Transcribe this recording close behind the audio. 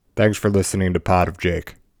Thanks for listening to Pod of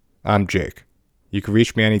Jake. I'm Jake. You can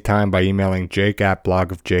reach me anytime by emailing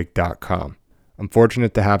jake@blogofjake.com. I'm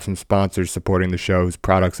fortunate to have some sponsors supporting the show whose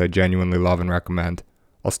products I genuinely love and recommend.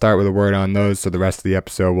 I'll start with a word on those so the rest of the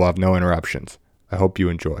episode will have no interruptions. I hope you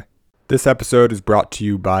enjoy. This episode is brought to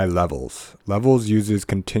you by Levels. Levels uses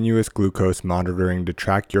continuous glucose monitoring to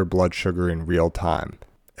track your blood sugar in real time.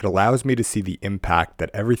 It allows me to see the impact that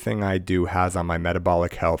everything I do has on my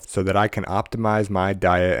metabolic health so that I can optimize my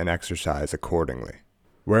diet and exercise accordingly.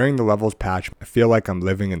 Wearing the Levels patch, I feel like I'm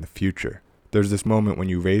living in the future. There's this moment when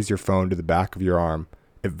you raise your phone to the back of your arm,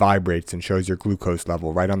 it vibrates and shows your glucose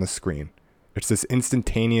level right on the screen. It's this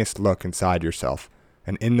instantaneous look inside yourself,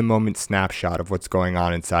 an in-the-moment snapshot of what's going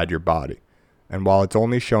on inside your body. And while it's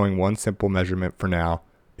only showing one simple measurement for now,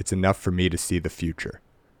 it's enough for me to see the future.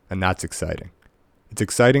 And that's exciting. It's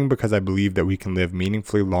exciting because I believe that we can live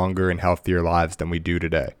meaningfully longer and healthier lives than we do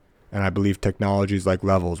today, and I believe technologies like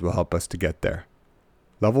Levels will help us to get there.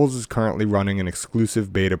 Levels is currently running an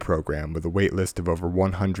exclusive beta program with a waitlist of over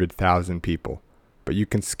 100,000 people, but you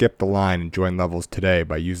can skip the line and join Levels today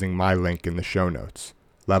by using my link in the show notes,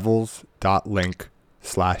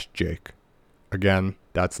 levels.link/Jake. Again,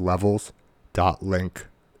 that's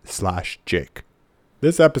levels.link/Jake.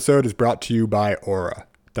 This episode is brought to you by Oura.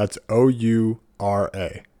 That's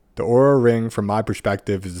OURA. The Oura Ring, from my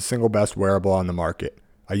perspective, is the single best wearable on the market.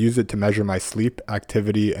 I use it to measure my sleep,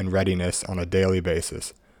 activity, and readiness on a daily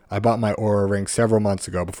basis. I bought my Oura Ring several months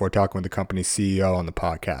ago before talking with the company's CEO on the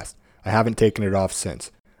podcast. I haven't taken it off since.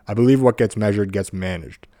 I believe what gets measured gets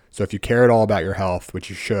managed. So if you care at all about your health, which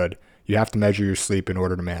you should, you have to measure your sleep in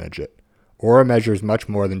order to manage it. Oura measures much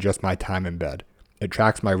more than just my time in bed. It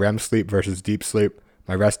tracks my REM sleep versus deep sleep,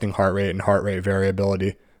 my resting heart rate and heart rate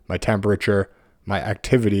variability, my temperature, my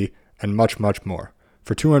activity, and much, much more.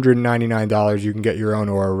 For $299, you can get your own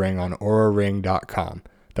Oura Ring on ouraring.com.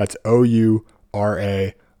 That's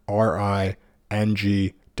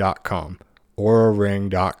OURARING.com.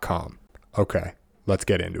 ouraring.com. Okay, let's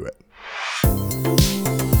get into it.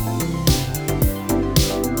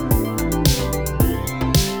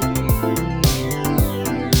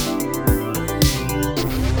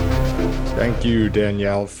 Thank you,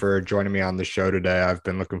 Danielle, for joining me on the show today. I've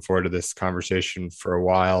been looking forward to this conversation for a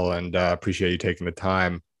while and appreciate you taking the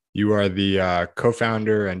time. You are the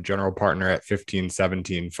co-founder and general partner at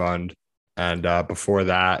 1517 Fund. And before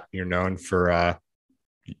that, you're known for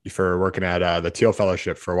working at the Teal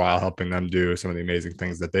Fellowship for a while, helping them do some of the amazing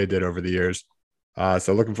things that they did over the years.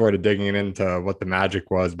 So looking forward to digging into what the magic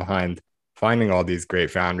was behind finding all these great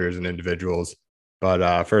founders and individuals.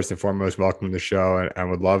 But first and foremost, welcome to the show, and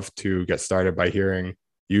would love to get started by hearing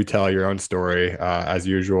you tell your own story, as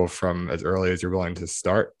usual, from as early as you're willing to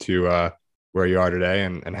start to where you are today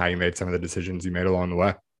and how you made some of the decisions you made along the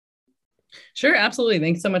way. Sure, absolutely.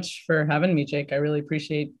 Thanks so much for having me, Jake. I really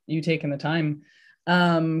appreciate you taking the time.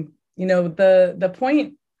 The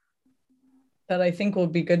point that I think will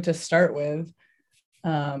be good to start with,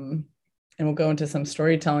 and we'll go into some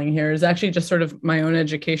storytelling here, is actually just sort of my own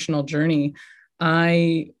educational journey.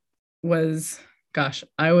 I was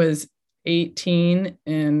 18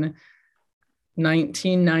 in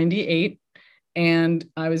 1998, and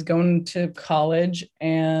I was going to college,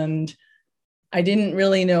 and I didn't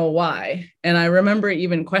really know why. And I remember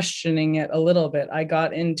even questioning it a little bit. I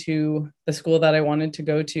got into the school that I wanted to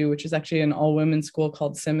go to, which is actually an all-women's school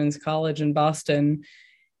called Simmons College in Boston.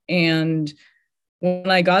 And when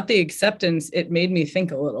I got the acceptance, it made me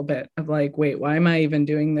think a little bit of like, wait, why am I even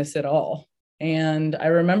doing this at all? And I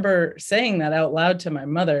remember saying that out loud to my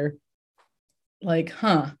mother, like,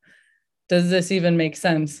 does this even make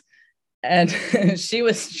sense? And she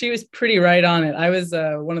was pretty right on it. I was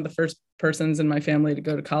one of the first persons in my family to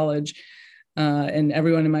go to college, and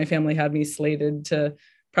everyone in my family had me slated to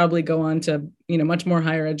probably go on to, much more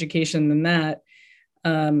higher education than that.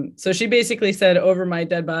 So she basically said, over my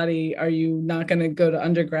dead body, are you not going to go to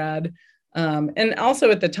undergrad? And also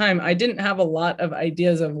at the time, I didn't have a lot of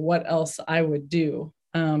ideas of what else I would do.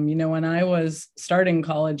 When I was starting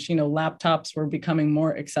college, laptops were becoming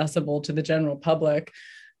more accessible to the general public,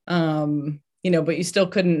 but you still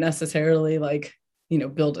couldn't necessarily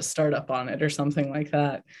build a startup on it or something like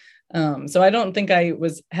that. So I don't think I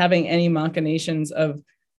was having any machinations of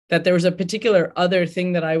that there was a particular other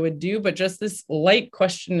thing that I would do, but just this light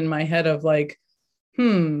question in my head of like,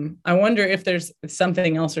 I wonder if there's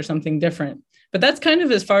something else or something different. But that's kind of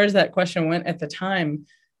as far as that question went at the time.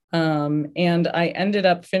 And I ended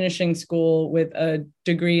up finishing school with a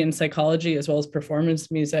degree in psychology as well as performance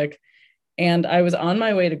music. And I was on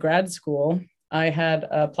my way to grad school. I had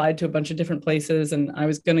applied to a bunch of different places, and I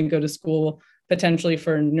was going to go to school potentially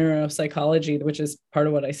for neuropsychology, which is part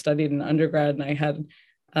of what I studied in undergrad. And I had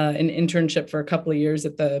an internship for a couple of years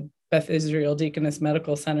at the Beth Israel Deaconess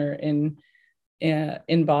Medical Center in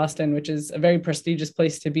Boston, which is a very prestigious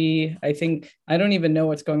place to be. I think, I don't even know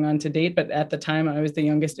what's going on to date, but at the time I was the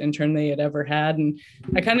youngest intern they had ever had. And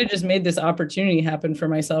I kind of just made this opportunity happen for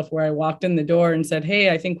myself where I walked in the door and said, hey,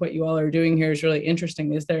 I think what you all are doing here is really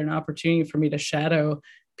interesting. Is there an opportunity for me to shadow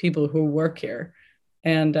people who work here?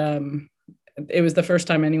 And it was the first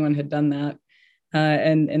time anyone had done that.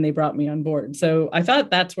 And they brought me on board. So I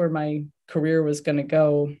thought that's where my career was going to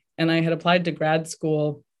go. And I had applied to grad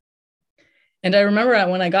school. And I remember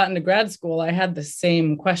when I got into grad school, I had the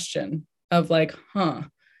same question of like,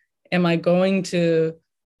 am I going to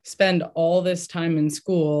spend all this time in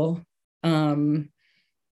school? When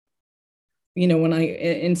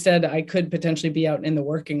instead I could potentially be out in the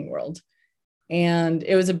working world. And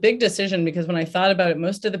it was a big decision because when I thought about it,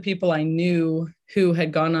 most of the people I knew who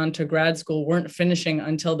had gone on to grad school weren't finishing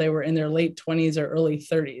until they were in their late 20s or early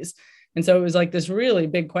 30s. And so it was like this really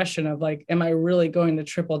big question of like, am I really going to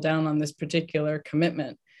triple down on this particular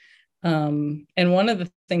commitment? And one of the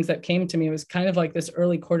things that came to me was kind of like this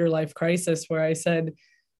early quarter life crisis where I said,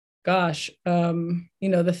 gosh,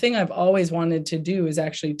 the thing I've always wanted to do is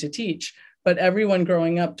actually to teach. But everyone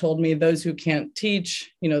growing up told me those who can't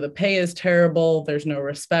teach, the pay is terrible. There's no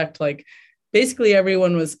respect. Like basically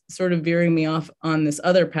everyone was sort of veering me off on this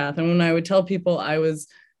other path. And when I would tell people I was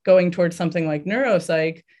going towards something like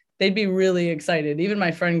neuropsych, they'd be really excited. Even my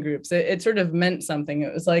friend groups, it sort of meant something.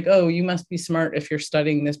 It was like, oh, you must be smart if you're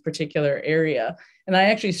studying this particular area. And I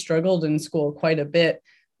actually struggled in school quite a bit,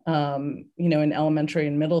 in elementary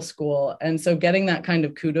and middle school. And so getting that kind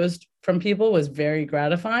of kudos from people was very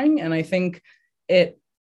gratifying. And I think it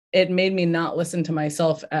made me not listen to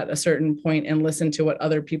myself at a certain point and listen to what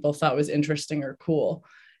other people thought was interesting or cool.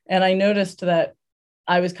 And I noticed that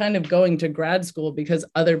I was kind of going to grad school because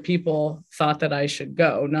other people thought that I should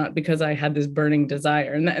go, not because I had this burning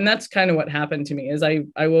desire. And that's kind of what happened to me is I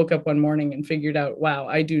woke up one morning and figured out, wow,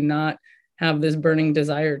 I do not have this burning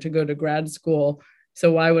desire to go to grad school.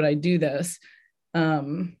 So why would I do this?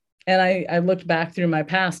 And I looked back through my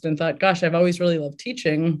past and thought, gosh, I've always really loved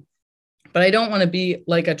teaching, but I don't want to be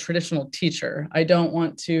like a traditional teacher. I don't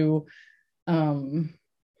want to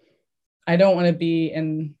be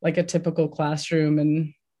in like a typical classroom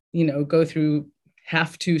and, go through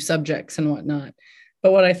have to subjects and whatnot.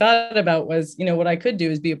 But what I thought about was, what I could do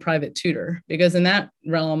is be a private tutor, because in that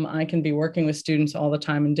realm, I can be working with students all the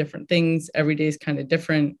time in different things. Every day is kind of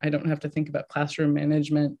different. I don't have to think about classroom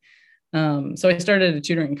management. So I started a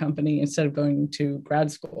tutoring company instead of going to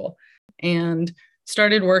grad school and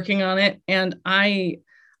started working on it. And I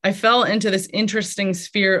fell into this interesting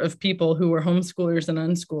sphere of people who were homeschoolers and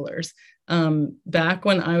unschoolers. Back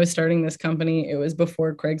when I was starting this company, it was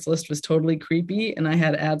before Craigslist was totally creepy, and I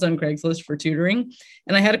had ads on Craigslist for tutoring.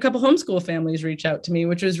 And I had a couple homeschool families reach out to me,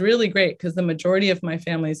 which was really great because the majority of my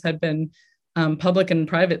families had been public and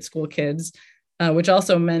private school kids, which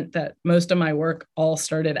also meant that most of my work all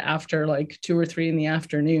started after like 2 or 3 in the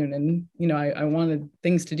afternoon. And, I wanted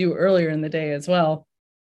things to do earlier in the day as well.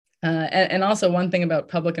 And also one thing about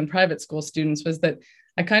public and private school students was that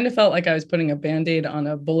I kind of felt like I was putting a Band-Aid on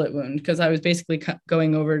a bullet wound, because I was basically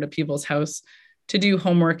going over to people's house to do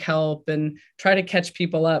homework help and try to catch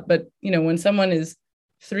people up. But, when someone is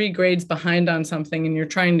 3 grades behind on something and you're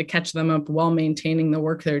trying to catch them up while maintaining the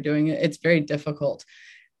work they're doing, it's very difficult.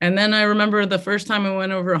 And then I remember the first time I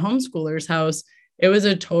went over a homeschooler's house, it was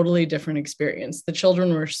a totally different experience. The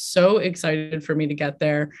children were so excited for me to get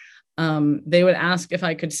there. They would ask if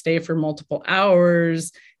I could stay for multiple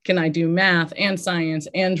hours. Can I do math and science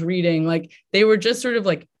and reading? Like they were just sort of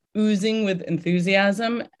like oozing with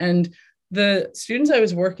enthusiasm. And the students I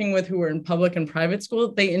was working with who were in public and private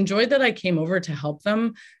school, they enjoyed that I came over to help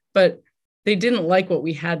them, but they didn't like what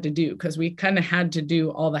we had to do because we kind of had to do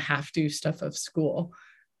all the have to stuff of school.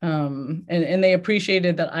 And they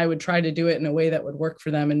appreciated that I would try to do it in a way that would work for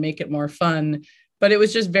them and make it more fun. But it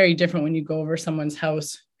was just very different when you go over someone's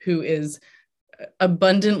house who is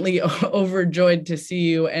abundantly overjoyed to see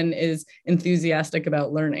you and is enthusiastic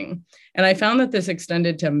about learning. And I found that this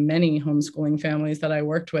extended to many homeschooling families that I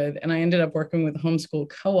worked with. And I ended up working with a homeschool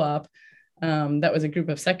co-op that was a group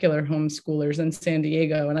of secular homeschoolers in San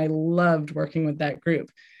Diego. And I loved working with that group.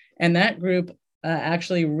 And that group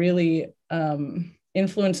actually really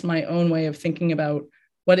influenced my own way of thinking about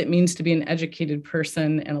what it means to be an educated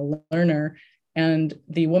person and a learner. And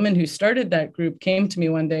the woman who started that group came to me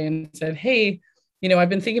one day and said, hey, I've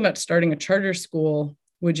been thinking about starting a charter school.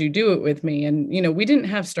 Would you do it with me? And, we didn't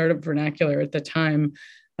have startup vernacular at the time.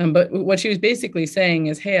 But what she was basically saying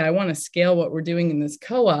is, hey, I want to scale what we're doing in this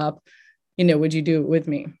co-op. Would you do it with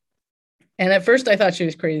me? And at first I thought she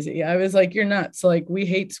was crazy. I was like, you're nuts. Like, we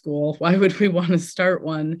hate school. Why would we want to start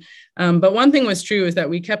one? But one thing was true is that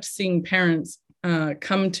we kept seeing parents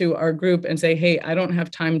come to our group and say, hey, I don't have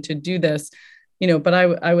time to do this, but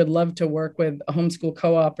I would love to work with a homeschool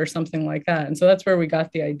co-op or something like that. And so that's where we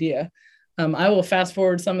got the idea. I will fast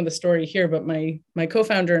forward some of the story here, but my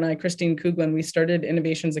co-founder and I, Christine Kuglin, we started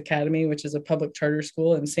Innovations Academy, which is a public charter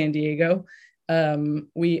school in San Diego.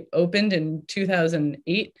 We opened in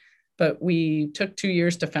 2008, but we took 2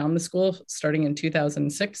 years to found the school, starting in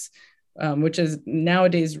 2006, which is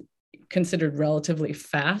nowadays considered relatively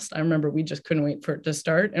fast. I remember we just couldn't wait for it to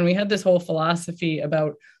start. And we had this whole philosophy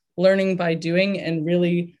about learning by doing and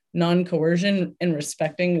really non-coercion and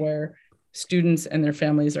respecting where students and their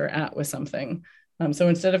families are at with something. So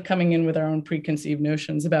instead of coming in with our own preconceived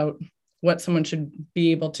notions about what someone should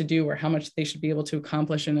be able to do or how much they should be able to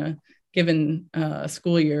accomplish in a given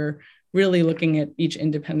school year, really looking at each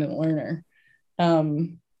independent learner.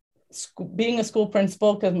 Being a school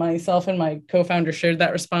principal, because myself and my co-founder shared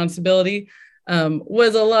that responsibility,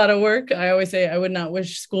 was a lot of work. I always say I would not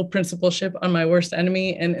wish school principalship on my worst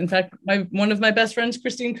enemy. And in fact, one of my best friends,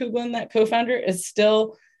 Christine Kuglin, that co-founder, is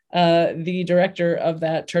still the director of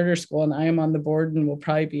that charter school. And I am on the board and will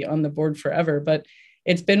probably be on the board forever. But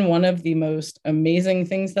it's been one of the most amazing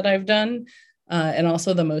things that I've done, and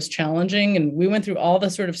also the most challenging. And we went through all the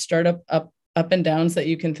sort of startup up and downs that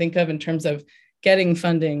you can think of in terms of getting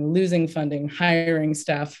funding, losing funding, hiring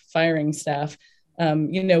staff, firing staff.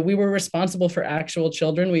 We were responsible for actual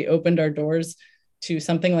children. We opened our doors to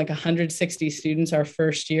something like 160 students our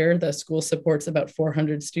first year. The school supports about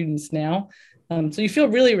 400 students now. So you feel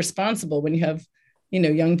really responsible when you have,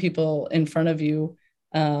 young people in front of you,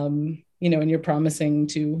 and you're promising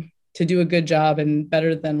to do a good job and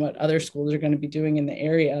better than what other schools are going to be doing in the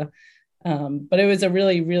area. But it was a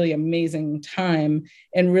really, really amazing time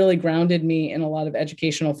and really grounded me in a lot of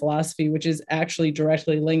educational philosophy, which is actually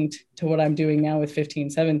directly linked to what I'm doing now with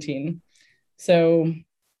 1517. So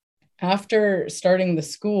after starting the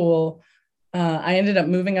school, I ended up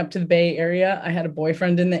moving up to the Bay Area. I had a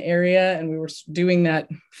boyfriend in the area and we were doing that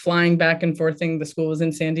flying back and forth thing. The school was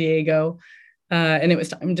in San Diego. And it was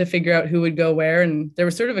time to figure out who would go where. And there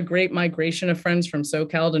was sort of a great migration of friends from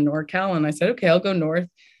SoCal to NorCal. And I said, okay, I'll go north.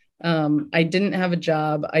 I didn't have a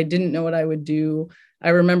job. I didn't know what I would do. I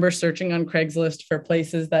remember searching on Craigslist for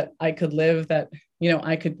places that I could live that,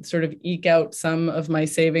 I could sort of eke out some of my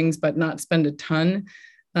savings, but not spend a ton.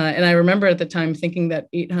 And I remember at the time thinking that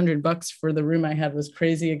 $800 for the room I had was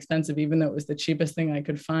crazy expensive, even though it was the cheapest thing I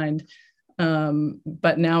could find.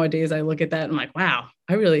 But nowadays I look at that and I'm like, wow,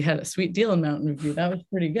 I really had a sweet deal in Mountain View. That was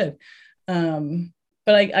pretty good.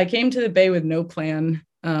 But I came to the Bay with no plan.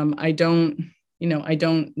 I don't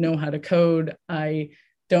know how to code. I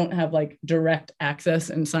don't have like direct access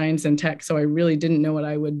in science and tech. So I really didn't know what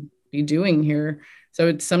I would be doing here.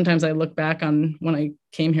 So sometimes I look back on when I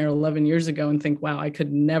came here 11 years ago and think, wow, I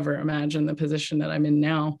could never imagine the position that I'm in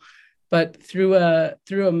now. But through a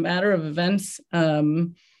matter of events,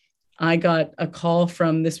 I got a call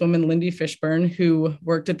from this woman, Lindy Fishburne, who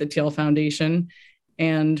worked at the Teal Foundation.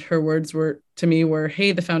 And her words to me were,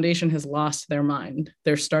 hey, the foundation has lost their mind.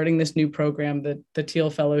 They're starting this new program, the Teal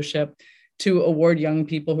Fellowship, to award young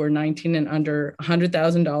people who are 19 and under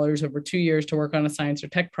 $100,000 over 2 years to work on a science or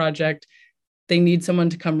tech project. They need someone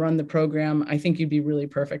to come run the program. I think you'd be really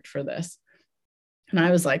perfect for this. And I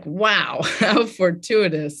was like, wow, how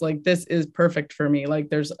fortuitous. Like, this is perfect for me. Like,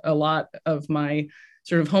 there's a lot of my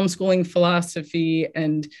sort of homeschooling philosophy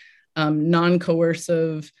and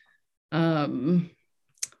non-coercive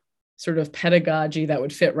sort of pedagogy that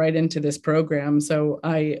would fit right into this program. So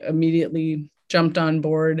I immediately jumped on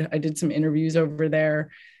board. I did some interviews over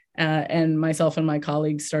there, and myself and my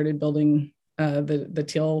colleagues started building the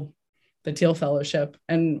Teal Fellowship.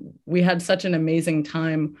 And we had such an amazing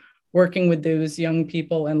time working with those young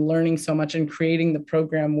people and learning so much and creating the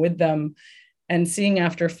program with them, and seeing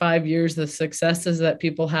after 5 years the successes that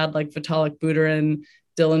people had, like Vitalik Buterin,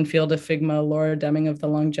 Dylan Field of Figma, Laura Deming of the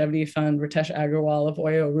Longevity Fund, Ritesh Agarwal of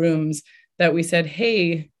Oyo Rooms, that we said,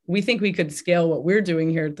 hey, we think we could scale what we're doing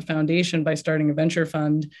here at the foundation by starting a venture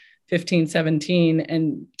fund, 1517,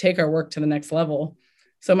 and take our work to the next level.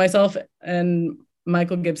 So myself and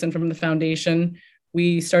Michael Gibson from the foundation,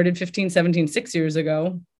 we started 1517 6 years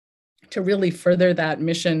ago to really further that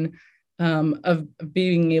mission of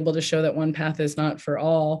being able to show that one path is not for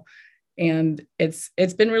all. And it's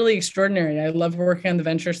been really extraordinary. I love working on the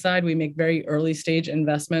venture side. We make very early stage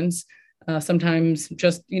investments. sometimes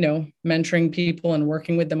just, mentoring people and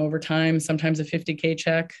working with them over time, sometimes a 50K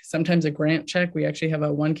check, sometimes a grant check. We actually have a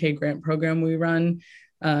 1K grant program we run.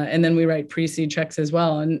 And then we write pre-seed checks as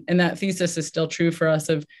well. And that thesis is still true for us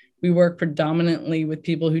of we work predominantly with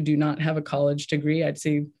people who do not have a college degree. I'd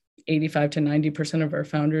say 85 to 90% of our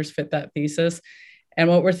founders fit that thesis. And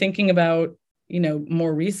what we're thinking about,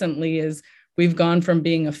 more recently is we've gone from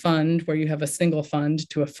being a fund where you have a single fund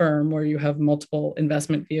to a firm where you have multiple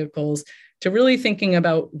investment vehicles to really thinking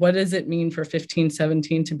about what does it mean for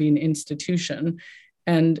 1517 to be an institution.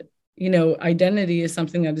 And, identity is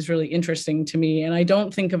something that is really interesting to me. And I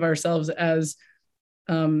don't think of ourselves as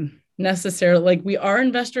necessarily like we are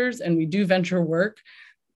investors and we do venture work,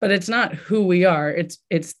 but it's not who we are.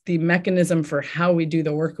 It's the mechanism for how we do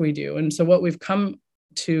the work we do. And so what we've come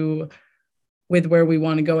to with where we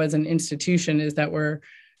want to go as an institution is that we're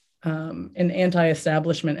an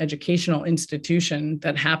anti-establishment educational institution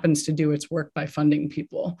that happens to do its work by funding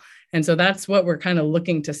people. And so that's what we're kind of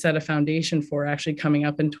looking to set a foundation for actually coming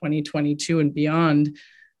up in 2022 and beyond.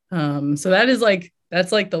 So that's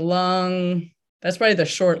probably the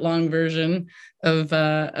short, long version of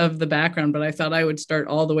the background. But I thought I would start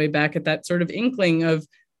all the way back at that sort of inkling of,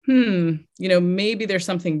 maybe there's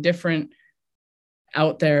something different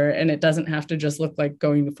out there and it doesn't have to just look like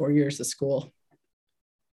going to 4 years of school.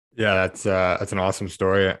 Yeah, that's an awesome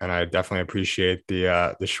story, and I definitely appreciate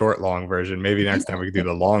the short, long version. Maybe next time we could do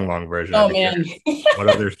the long version. Oh man, what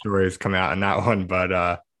other stories come out in that one? But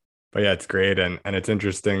yeah, it's great, and it's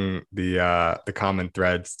interesting the common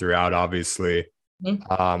threads throughout. Obviously,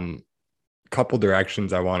 couple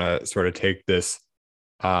directions I want to sort of take this,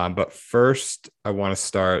 but first I want to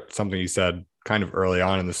start something you said kind of early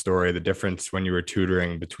on in the story: the difference when you were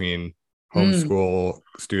tutoring between homeschool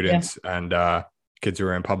students and kids who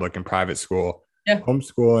are in public and private school. Yeah.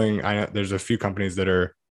 Homeschooling, I know there's a few companies that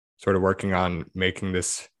are sort of working on making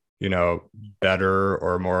this, better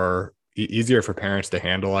or more easier for parents to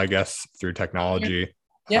handle, I guess, through technology.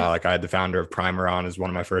 Yeah. Like I had the founder of Primer on as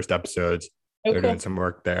one of my first episodes. They're doing some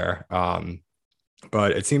work there.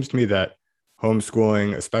 But it seems to me that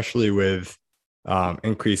homeschooling, especially with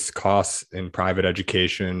increased costs in private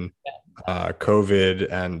education,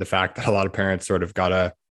 COVID, and the fact that a lot of parents sort of got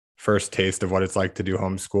a first taste of what it's like to do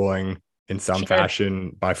homeschooling in some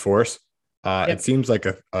fashion by force. It seems like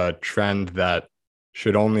a trend that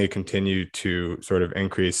should only continue to sort of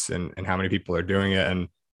increase in how many people are doing it. And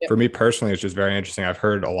for me personally, it's just very interesting. I've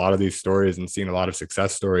heard a lot of these stories and seen a lot of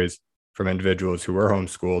success stories from individuals who were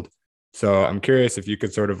homeschooled. So I'm curious if you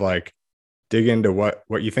could sort of like dig into what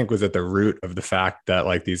you think was at the root of the fact that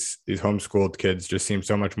like these homeschooled kids just seem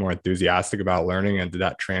so much more enthusiastic about learning, and did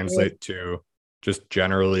that translate to just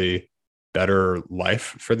generally better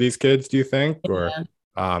life for these kids, do you think? Or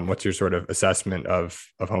what's your sort of assessment of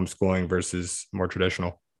homeschooling versus more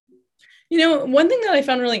traditional? One thing that I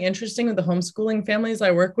found really interesting with the homeschooling families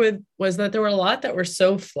I work with was that there were a lot that were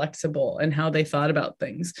so flexible in how they thought about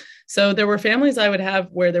things. So there were families I would have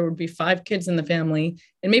where there would be 5 kids in the family,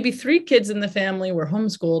 and maybe 3 kids in the family were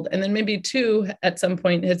homeschooled. And then maybe 2 at some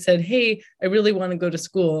point had said, hey, I really want to go to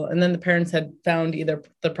school. And then the parents had found either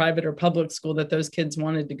the private or public school that those kids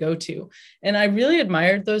wanted to go to. And I really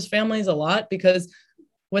admired those families a lot because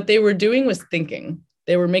what they were doing was thinking.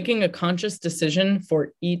 They were making a conscious decision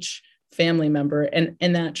for each family member and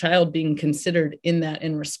that child being considered in that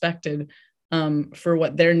and respected for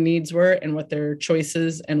what their needs were and what their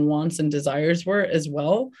choices and wants and desires were as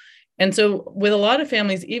well. And so with a lot of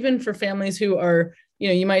families, even for families who are,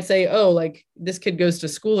 you might say, oh, like this kid goes to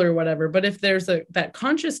school or whatever. But if there's that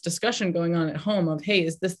conscious discussion going on at home of, hey,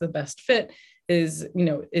 is this the best fit? Is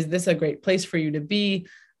this a great place for you to be?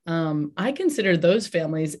 I consider those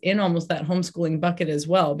families in almost that homeschooling bucket as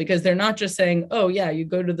well, because they're not just saying, oh yeah, you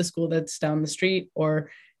go to the school that's down the street, or,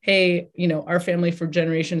 hey, our family for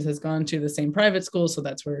generations has gone to the same private school, so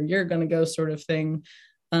that's where you're going to go, sort of thing.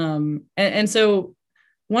 And so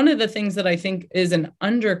one of the things that I think is an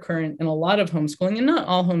undercurrent in a lot of homeschooling, and not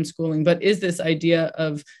all homeschooling, but is this idea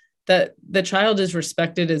of that the child is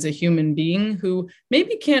respected as a human being who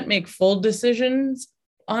maybe can't make full decisions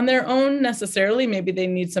on their own necessarily. Maybe they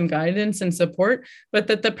need some guidance and support, but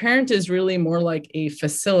that the parent is really more like a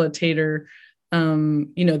facilitator,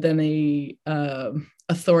 than a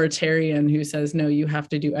authoritarian who says, no, you have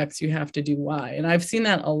to do X, you have to do Y. And I've seen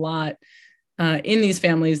that a lot in these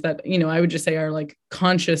families that, I would just say are like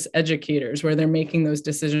conscious educators, where they're making those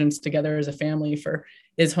decisions together as a family for,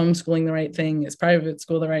 is homeschooling the right thing? Is private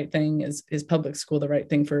school the right thing? Is public school the right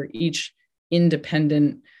thing for each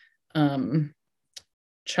independent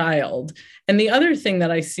child? And the other thing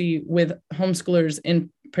that I see with homeschoolers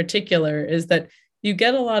in particular is that you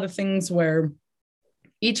get a lot of things where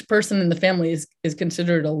each person in the family is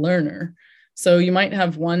considered a learner. So you might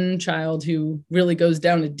have one child who really goes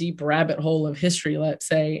down a deep rabbit hole of history, let's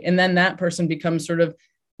say, and then that person becomes sort of,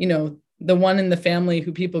 the one in the family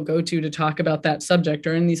who people go to talk about that subject.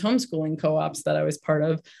 Or in these homeschooling co-ops that I was part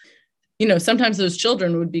of, sometimes those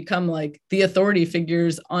children would become like the authority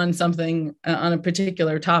figures on something, on a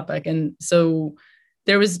particular topic. And so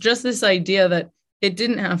there was just this idea that it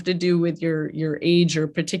didn't have to do with your age or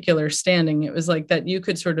particular standing. It was like that you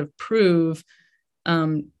could sort of prove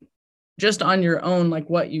just on your own, like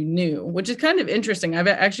what you knew, which is kind of interesting. I've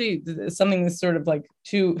actually, something that's sort of like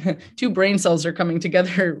two brain cells are coming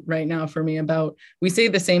together right now for me about, we say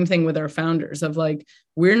the same thing with our founders of like,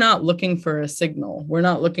 we're not looking for a signal. We're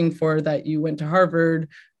not looking for that you went to Harvard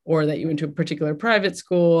or that you went to a particular private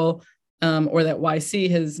school or that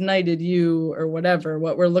YC has knighted you or whatever.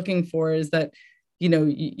 What we're looking for is that,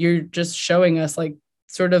 you're just showing us like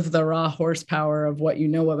sort of the raw horsepower of what you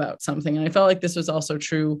know about something. And I felt like this was also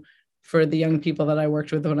true for the young people that I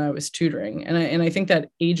worked with when I was tutoring. And I think that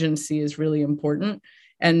agency is really important.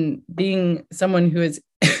 And being someone who is,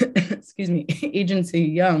 excuse me, agency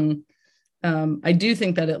young, I do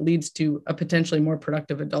think that it leads to a potentially more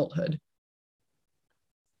productive adulthood.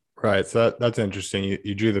 Right. So that's interesting.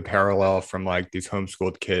 You drew the parallel from like these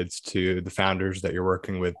homeschooled kids to the founders that you're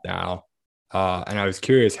working with now. And I was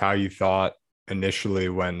curious how you thought initially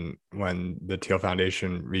when the Teal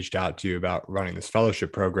Foundation reached out to you about running this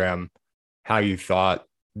fellowship program, how you thought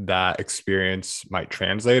that experience might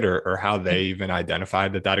translate or how they even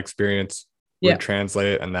identified that experience would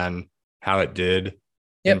translate, and then how it did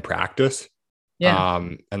in practice.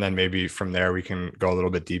 And then maybe from there we can go a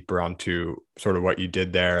little bit deeper onto sort of what you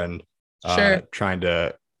did there and trying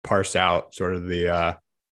to parse out sort of the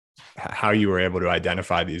how you were able to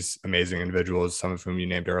identify these amazing individuals, some of whom you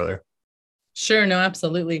named earlier. Sure. No,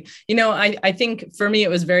 absolutely. I think for me, it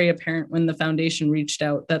was very apparent when the foundation reached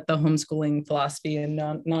out that the homeschooling philosophy and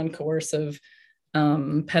non-coercive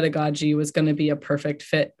pedagogy was going to be a perfect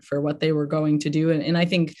fit for what they were going to do. And I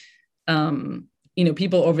think,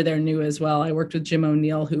 people over there knew as well. I worked with Jim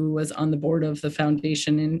O'Neill, who was on the board of the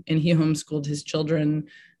foundation, and he homeschooled his children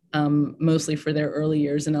mostly for their early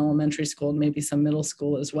years in elementary school and maybe some middle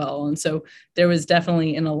school as well. And so there was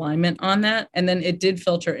definitely an alignment on that. And then it did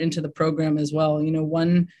filter into the program as well.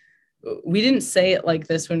 We didn't say it like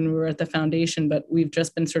this when we were at the foundation, but we've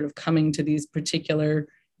just been sort of coming to these particular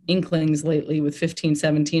inklings lately with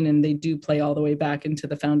 1517, and they do play all the way back into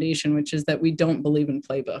the foundation, which is that we don't believe in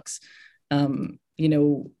playbooks.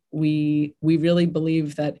 We really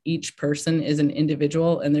believe that each person is an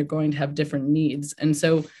individual and they're going to have different needs. And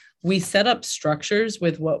so we set up structures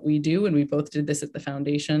with what we do. And we both did this at the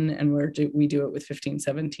foundation, and we do it with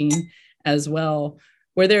 1517 as well,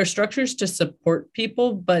 where there are structures to support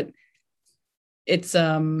people, but it's,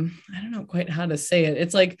 I don't know quite how to say it.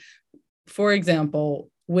 It's like, for example,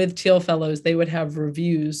 with Teal Fellows, they would have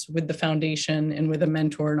reviews with the foundation and with a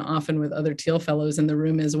mentor, and often with other Teal Fellows in the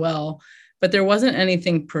room as well. But there wasn't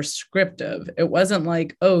anything prescriptive. It wasn't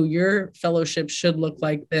like, oh, your fellowship should look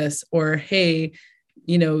like this, or, hey,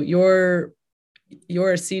 you're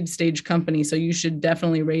a seed stage company, so you should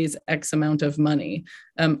definitely raise X amount of money.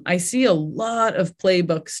 I see a lot of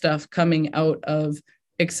playbook stuff coming out of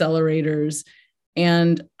accelerators,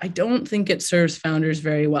 and I don't think it serves founders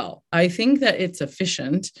very well. I think that it's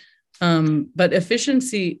efficient, but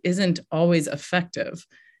efficiency isn't always effective.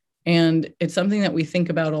 And it's something that we think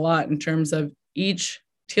about a lot in terms of each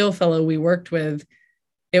Teal Fellow we worked with.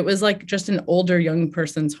 It was like just an older young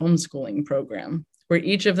person's homeschooling program where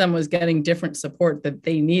each of them was getting different support that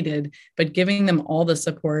they needed, but giving them all the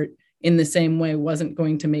support in the same way wasn't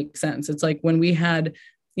going to make sense. It's like when we had,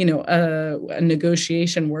 a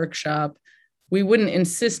negotiation workshop, we wouldn't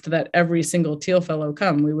insist that every single Teal Fellow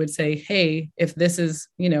come. We would say, hey, if this is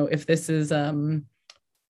a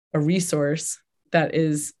resource that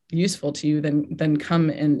is useful to you, then come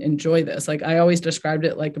and enjoy this. Like I always described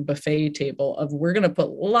it like a buffet table of, we're going to put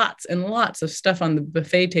lots and lots of stuff on the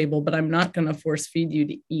buffet table, but I'm not going to force feed you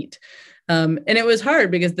to eat. And it was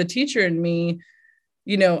hard because the teacher in me,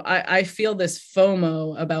 I feel this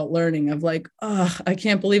FOMO about learning of like, oh, I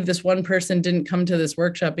can't believe this one person didn't come to this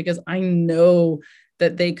workshop, because I know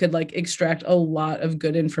that they could like extract a lot of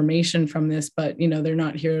good information from this, but they're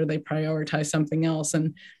not here. They prioritize something else.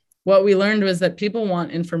 And what we learned was that people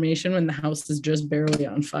want information when the house is just barely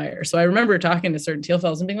on fire. So I remember talking to certain Teal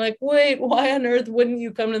Fellows and being like, wait, why on earth wouldn't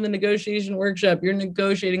you come to the negotiation workshop? You're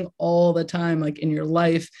negotiating all the time, like in your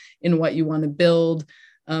life, in what you want to build.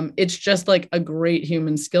 It's just like a great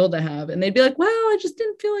human skill to have. And they'd be like, well, I just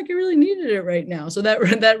didn't feel like I really needed it right now. So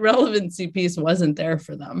that relevancy piece wasn't there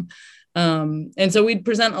for them. And so we'd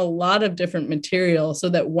present a lot of different material so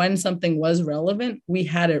that when something was relevant, we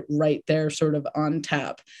had it right there sort of on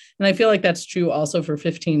tap. And I feel like that's true also for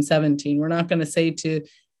 1517. We're not going to say to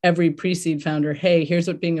every pre-seed founder, hey, here's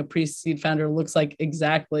what being a pre-seed founder looks like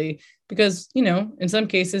exactly. Because, in some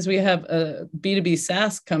cases we have a B2B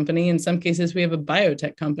SaaS company. In some cases we have a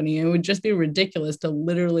biotech company. And it would just be ridiculous to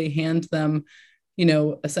literally hand them,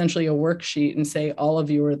 essentially a worksheet and say, all of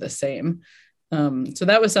you are the same. So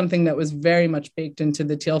that was something that was very much baked into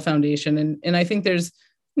the Thiel Foundation. And I think there's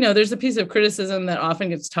a piece of criticism that often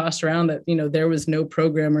gets tossed around that, there was no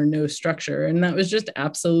program or no structure. And that was just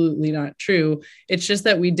absolutely not true. It's just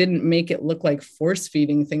that we didn't make it look like force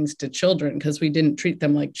feeding things to children because we didn't treat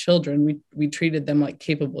them like children. We treated them like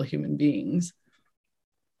capable human beings.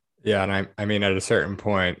 Yeah. And I mean, at a certain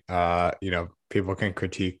point, people can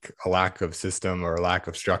critique a lack of system or a lack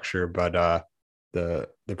of structure, but the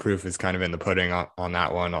proof is kind of in the pudding on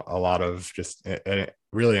that one. A lot of just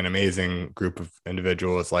really an amazing group of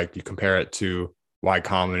individuals. Like you compare it to Y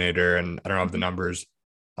Combinator, and I don't know the numbers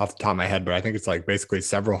off the top of my head, but I think it's like basically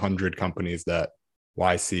several hundred companies that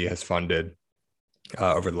YC has funded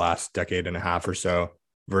over the last decade and a half or so,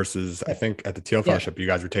 versus I think at the Thiel Fellowship, you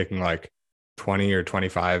guys were taking like 20 or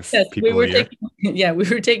 25 people a year. We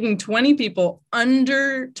were taking 20 people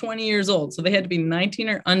under 20 years old. So they had to be 19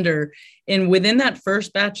 or under. And within that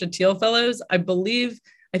first batch of Thiel Fellows, I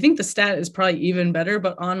think the stat is probably even better,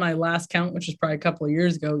 but on my last count, which is probably a couple of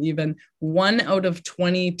years ago, even 1 out of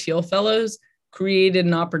 20 Thiel Fellows created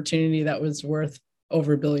an opportunity that was worth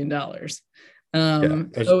over $1 billion. So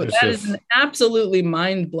that is an absolutely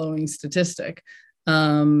mind-blowing statistic.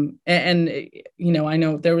 And I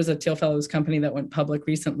know there was a Thiel Fellows company that went public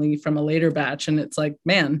recently from a later batch, and it's like,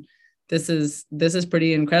 man, this is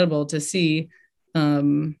pretty incredible to see,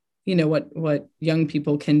 what young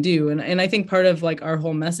people can do. And I think part of like our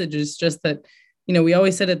whole message is just that, we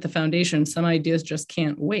always said at the foundation, some ideas just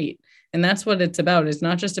can't wait. And that's what it's about. It's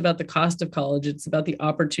not just about the cost of college. It's about the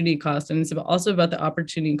opportunity cost. And it's also about the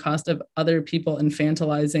opportunity cost of other people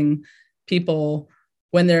infantilizing people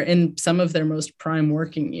when they're in some of their most prime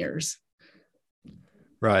working years.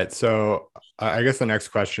 Right. So I guess the next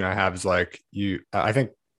question I have is like, I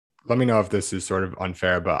think, let me know if this is sort of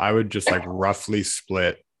unfair, but I would just like roughly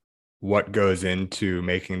split what goes into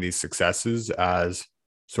making these successes as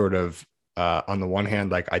sort of on the one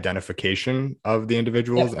hand, like identification of the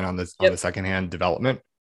individuals, and on the second hand, development,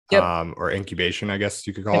 or incubation, I guess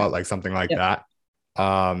you could call it, like something like that.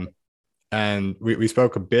 And we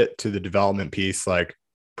spoke a bit to the development piece, like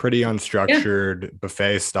pretty unstructured,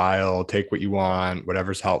 buffet style, take what you want,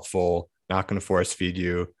 whatever's helpful, not going to force feed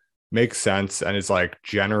you. Makes sense. And it's like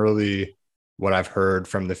generally what I've heard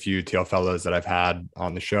from the few Thiel Fellows that I've had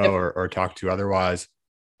on the show or talked to otherwise.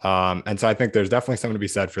 And so I think there's definitely something to be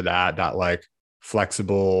said for that like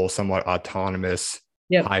flexible, somewhat autonomous,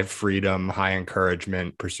 high freedom, high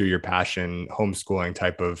encouragement, pursue your passion, homeschooling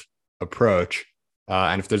type of approach.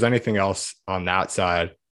 And if there's anything else on that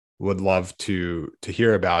side, would love to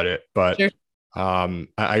hear about it. But sure.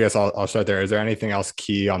 I guess I'll start there. Is there anything else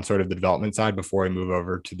key on sort of the development side before we move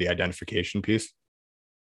over to the identification piece?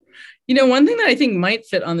 One thing that I think might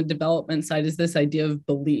fit on the development side is this idea of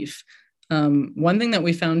belief. One thing that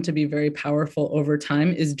we found to be very powerful over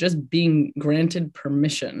time is just being granted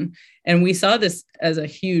permission. And we saw this as a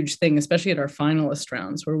huge thing, especially at our finalist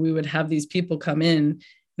rounds, where we would have these people come in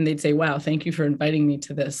and they'd say, wow, thank you for inviting me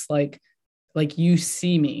to this. Like you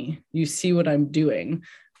see me, you see what I'm doing.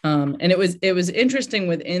 And it was interesting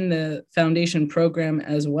within the foundation program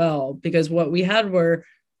as well, because what we had were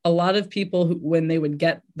a lot of people who, when they would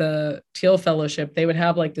get the Thiel Fellowship, they would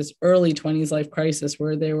have like this early 20s life crisis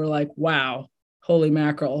where they were like, wow, holy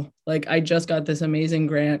mackerel. Like I just got this amazing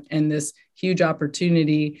grant and this huge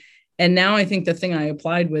opportunity. And now I think the thing I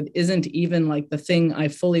applied with isn't even like the thing I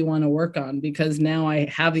fully want to work on, because now I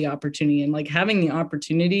have the opportunity, and like having the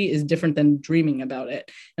opportunity is different than dreaming about it.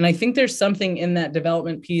 And I think there's something in that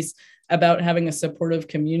development piece about having a supportive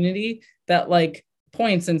community that like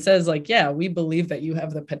points and says like, yeah, we believe that you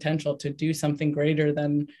have the potential to do something greater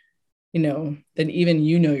than, than even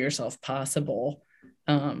yourself possible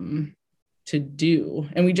to do.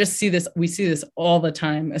 And we see this all the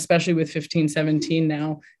time, especially with 1517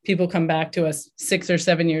 now. People come back to us 6 or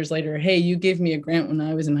 7 years later. Hey, you gave me a grant when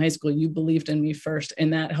I was in high school. You believed in me first.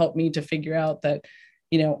 And that helped me to figure out that,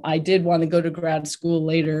 I did want to go to grad school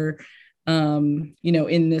later,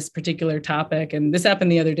 in this particular topic. And this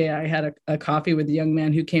happened the other day. I had a coffee with a young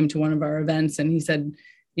man who came to one of our events, and he said,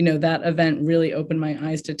 that event really opened my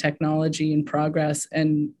eyes to technology and progress.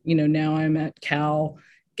 And, now I'm at Cal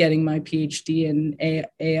getting my PhD in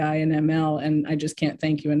AI and ML, and I just can't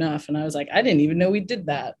thank you enough. And I was like, I didn't even know we did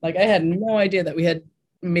that. Like, I had no idea that we had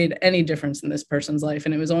made any difference in this person's life.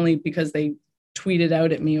 And it was only because they tweeted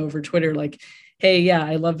out at me over Twitter, like, hey, yeah,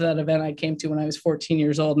 I love that event I came to when I was 14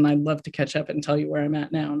 years old, and I'd love to catch up and tell you where I'm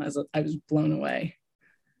at now. And I was blown away.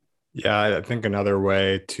 Yeah, I think another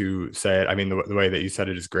way to say it, I mean, the way that you said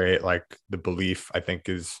it is great. Like the belief, I think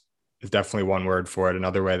is definitely one word for it.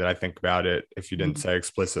 Another way that I think about it, if you didn't say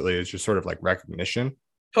explicitly, is just sort of like recognition.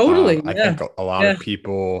 Totally. I Yeah. think a lot Yeah. of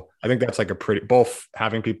people, I think that's like a pretty, both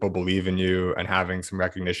having people believe in you and having some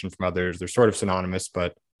recognition from others, they're sort of synonymous,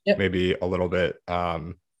 but Yep. maybe a little bit,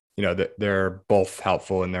 that they're both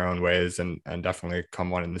helpful in their own ways and definitely come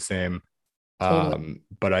one in the same. Totally.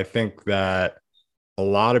 But I think that a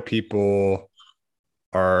lot of people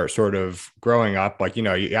are sort of growing up, like, you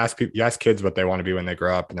ask kids what they want to be when they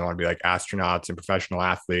grow up, and they want to be like astronauts and professional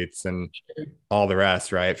athletes and all the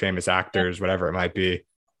rest, right? Famous Yeah. actors, whatever it might be.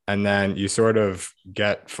 And then you sort of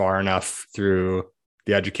get far enough through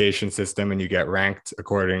the education system and you get ranked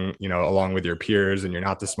according, along with your peers, and you're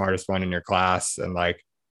not the smartest one in your class. And like,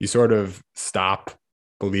 you sort of stop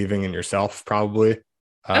believing in yourself, probably.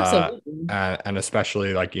 Absolutely. And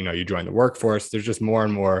especially like, you join the workforce, there's just more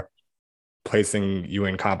and more placing you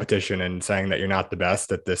in competition and saying that you're not the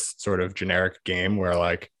best at this sort of generic game where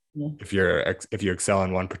like Yeah. if you excel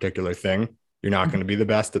in one particular thing, you're not going Mhm. to be the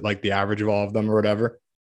best at like the average of all of them or whatever.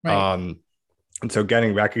 Right. And so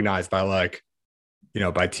getting recognized by like,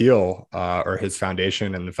 by Teal or his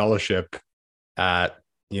foundation and the fellowship at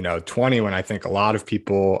 20, when I think a lot of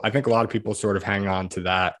people sort of hang on to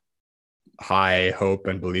that high hope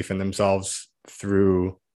and belief in themselves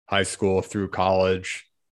through high school, through college.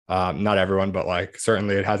 Not everyone, but like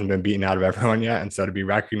certainly it hasn't been beaten out of everyone yet. And so to be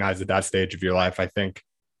recognized at that stage of your life, I think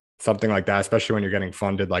something like that, especially when you're getting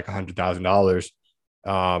funded like $100,000,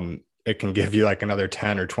 it can give you like another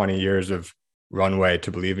 10 or 20 years of runway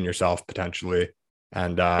to believe in yourself potentially.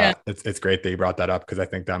 And Yeah. it's great that you brought that up, because I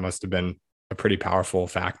think that must have been a pretty powerful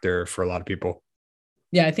factor for a lot of people.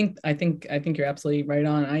 Yeah. I think you're absolutely right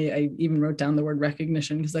on. I even wrote down the word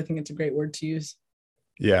recognition because I think it's a great word to use.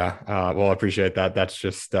 Yeah, well, I appreciate that. That's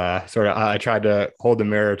just sort of, I tried to hold the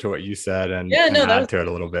mirror to what you said Yeah. and No, that add was, to it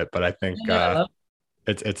a little bit, but I think no, I love.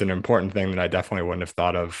 it's an important thing that I definitely wouldn't have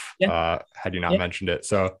thought of Yeah. had you not Yeah. mentioned it.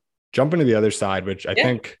 So jumping to the other side, which I Yeah.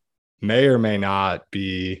 think may or may not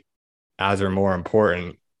be as or more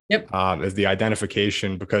important, Yep. is the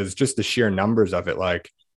identification, because just the sheer numbers of it,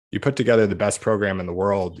 like you put together the best program in the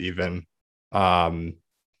world, even um,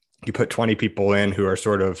 you put 20 people in who are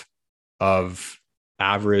sort of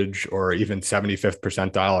average or even 75th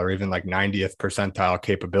percentile or even like 90th percentile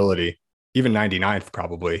capability, even 99th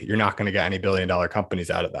probably, you're not going to get any billion-dollar companies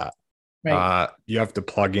out of that. Right. You have to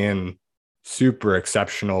plug in super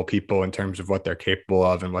exceptional people in terms of what they're capable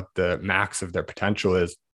of and what the max of their potential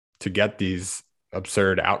is to get these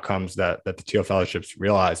absurd outcomes that the Teal Fellowships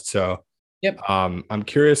realized. So Yep. I'm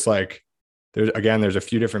curious, like there's a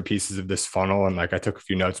few different pieces of this funnel, and like I took a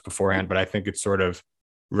few notes beforehand, but I think it's sort of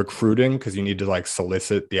recruiting, because you need to like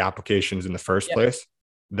solicit the applications in the first Yep. place,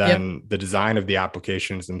 Yep. then the design of the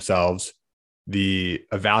applications themselves, the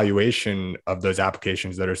evaluation of those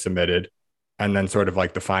applications that are submitted, and then sort of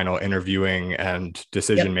like the final interviewing and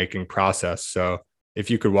decision Yep. making process. So if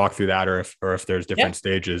you could walk through that, or if there's Yeah. different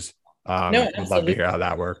stages, No, would love to absolutely. hear how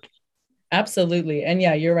that worked. Absolutely. And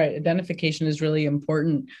yeah, you're right. Identification is really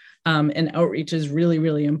important. And outreach is really,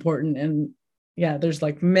 really important. And yeah, there's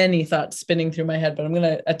like many thoughts spinning through my head, but I'm going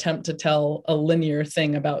to attempt to tell a linear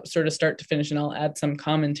thing about sort of start to finish, and I'll add some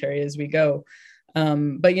commentary as we go.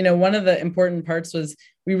 But one of the important parts was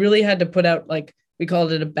we really had to put out, like, we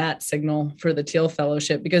called it a bat signal for the Teal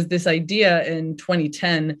Fellowship, because this idea in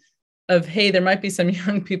 2010 of, hey, there might be some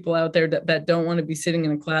young people out there that don't want to be sitting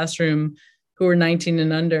in a classroom, who are 19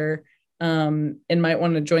 and under, and might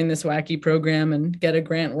want to join this wacky program and get a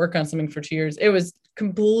grant, work on something for 2 years. It was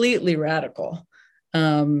completely radical.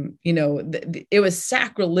 It was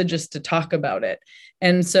sacrilegious to talk about it.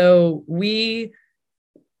 And so we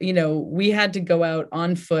had to go out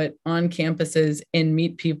on foot on campuses and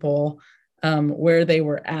meet people where they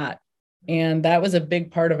were at. And that was a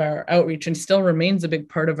big part of our outreach, and still remains a big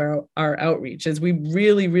part of our outreach, is we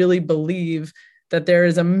really, really believe that there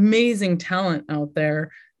is amazing talent out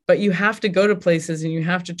there, but you have to go to places and you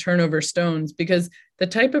have to turn over stones, because the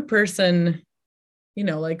type of person,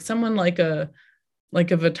 like someone like a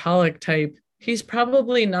Vitalik type, he's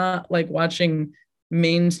probably not like watching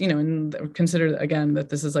and consider again that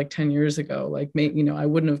this is like 10 years ago, like, I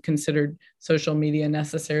wouldn't have considered social media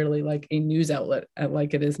necessarily like a news outlet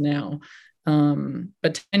like it is now.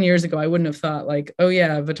 But 10 years ago, I wouldn't have thought like, oh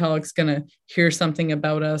yeah, Vitalik's going to hear something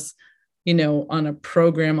about us, on a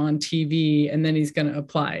program on TV, and then he's going to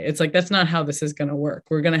apply. It's like, that's not how this is going to work.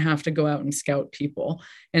 We're going to have to go out and scout people.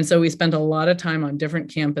 And so we spent a lot of time on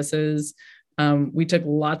different campuses. We took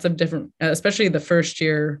lots of different, especially the first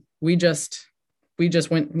year, we just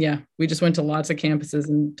went to lots of campuses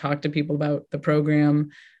and talked to people about the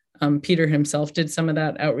program. Peter himself did some of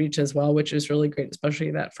that outreach as well, which was really great,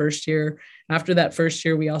 especially that first year. After that first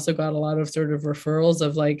year, we also got a lot of sort of referrals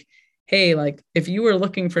of like, hey, like if you were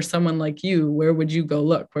looking for someone like you, where would you go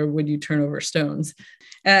look? Where would you turn over stones?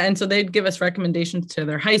 And so they'd give us recommendations to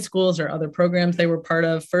their high schools or other programs they were part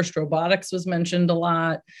of. First Robotics was mentioned a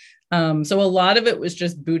lot. So a lot of it was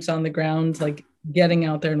just boots on the ground, like getting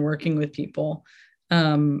out there and working with people.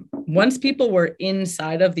 Once people were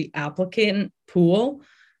inside of the applicant pool,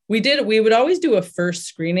 we would always do a first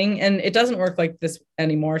screening, and it doesn't work like this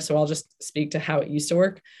anymore. So I'll just speak to how it used to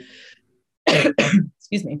work.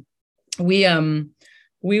 Excuse me.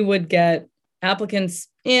 We would get applicants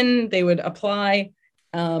in, they would apply.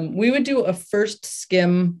 We would do a first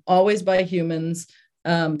skim, always by humans,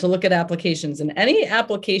 to look at applications, and any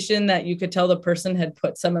application that you could tell the person had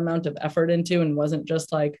put some amount of effort into and wasn't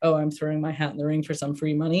just like, oh, I'm throwing my hat in the ring for some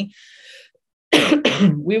free money.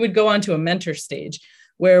 We would go on to a mentor stage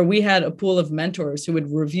where we had a pool of mentors who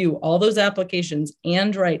would review all those applications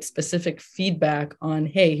and write specific feedback on,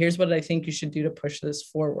 hey, here's what I think you should do to push this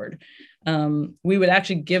forward. We would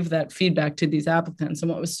actually give that feedback to these applicants.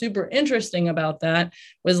 And what was super interesting about that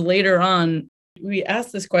was later on, we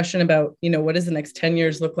asked this question about, what does the next 10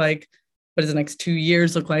 years look like? What does the next 2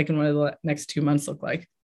 years look like? And what do the next 2 months look like?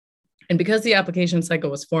 And because the application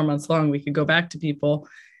cycle was 4 months long, we could go back to people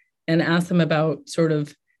and ask them about sort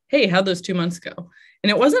of, hey, how'd those 2 months go? And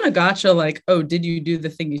it wasn't a gotcha like, oh, did you do the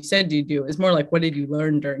thing you said you do? It's more like, what did you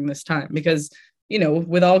learn during this time? Because,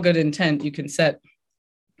 with all good intent, you can set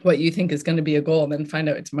what you think is going to be a goal and then find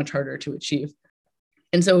out it's much harder to achieve.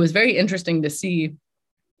 And so it was very interesting to see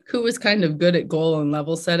who was kind of good at goal and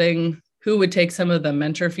level setting, who would take some of the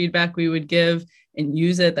mentor feedback we would give and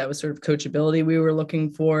use it. That was sort of coachability we were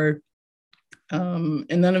looking for. And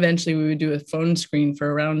then eventually we would do a phone screen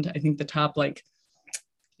for around, I think, the top like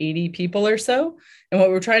 80 people or so. And what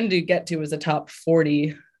we're trying to get to was a top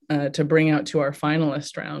 40 to bring out to our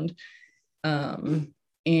finalist round. And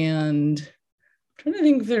I'm trying to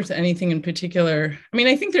think if there's anything in particular. I mean,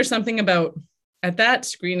 I think there's something about at that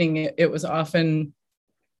screening, it was often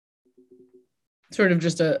sort of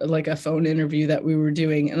just a phone interview that we were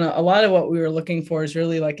doing. And a lot of what we were looking for is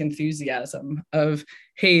really like enthusiasm of,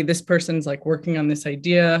 hey, this person's like working on this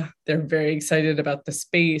idea. They're very excited about the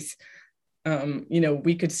space.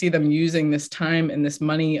 We could see them using this time and this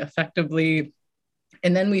money effectively.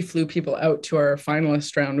 And then we flew people out to our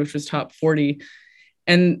finalist round, which was top 40.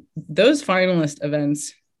 And those finalist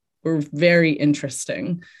events were very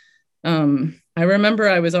interesting. I remember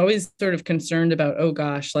I was always sort of concerned about, oh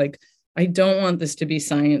gosh, like, I don't want this to be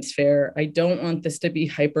science fair. I don't want this to be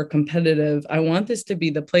hyper competitive. I want this to be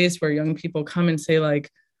the place where young people come and say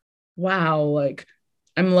like, wow, like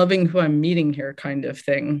I'm loving who I'm meeting here kind of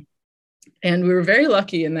thing. And we were very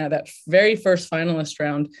lucky in that very first finalist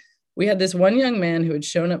round, we had this one young man who had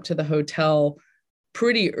shown up to the hotel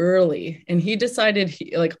pretty early, and he decided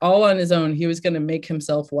like all on his own, he was going to make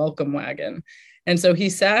himself welcome wagon. And so he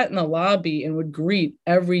sat in the lobby and would greet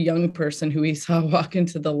every young person who he saw walk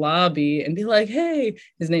into the lobby and be like, hey,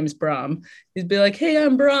 his name's Brahm. He'd be like, hey,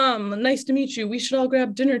 I'm Brahm. Nice to meet you. We should all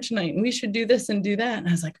grab dinner tonight and we should do this and do that. And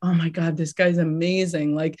I was like, oh my God, this guy's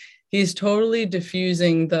amazing. Like he's totally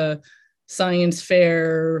diffusing the science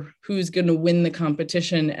fair, who's going to win the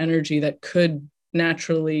competition energy that could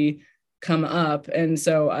naturally come up. And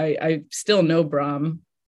so I still know Brahm.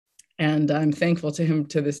 And I'm thankful to him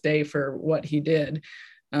to this day for what he did,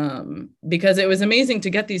 because it was amazing to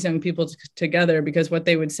get these young people together, because what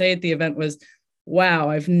they would say at the event was, wow,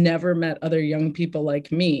 I've never met other young people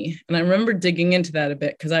like me. And I remember digging into that a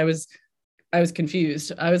bit because I was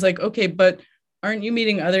confused. I was like, okay, but aren't you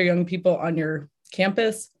meeting other young people on your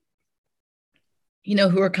campus,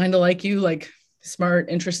 who are kind of like you, like smart,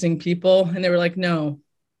 interesting people? And they were like, no,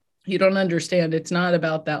 you don't understand. It's not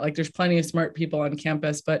about that. Like there's plenty of smart people on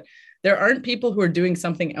campus, but there aren't people who are doing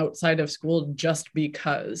something outside of school just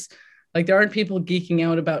because. Like there aren't people geeking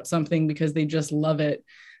out about something because they just love it.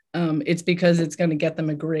 It's because it's going to get them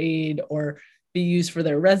a grade, or be used for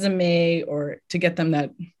their resume or to get them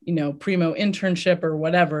that, primo internship or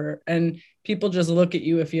whatever. And people just look at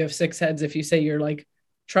you if you have six heads, if you say you're like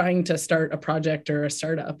trying to start a project or a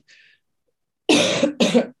startup.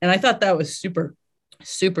 And I thought that was super,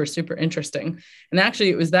 super, super interesting. And actually,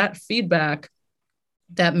 it was that feedback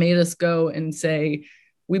that made us go and say,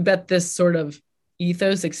 we bet this sort of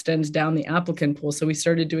ethos extends down the applicant pool. So we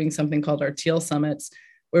started doing something called our Teal Summits,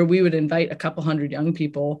 where we would invite a couple hundred young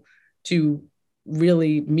people to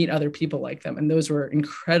really meet other people like them. And those were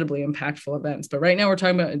incredibly impactful events. But right now we're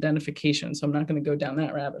talking about identification, so I'm not going to go down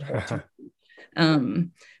that rabbit hole.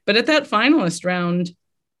 But at that finalist round,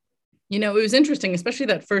 it was interesting, especially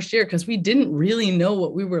that first year, because we didn't really know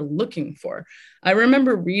what we were looking for. I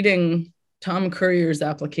remember reading Tom Courier's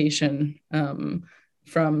application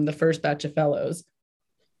from the first batch of fellows.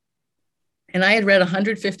 And I had read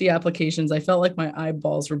 150 applications. I felt like my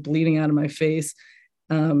eyeballs were bleeding out of my face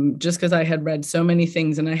just because I had read so many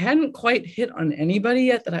things. And I hadn't quite hit on anybody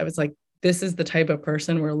yet that I was like, this is the type of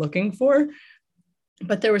person we're looking for.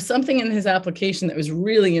 But there was something in his application that was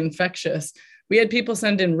really infectious. We had people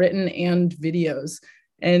send in written and videos.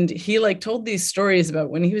 And he told these stories about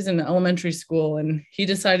when he was in elementary school and he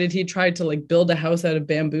decided he tried to build a house out of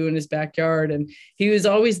bamboo in his backyard. And he was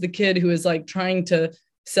always the kid who was trying to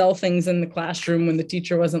sell things in the classroom when the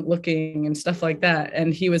teacher wasn't looking and stuff like that.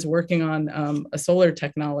 And he was working on a solar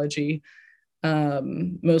technology,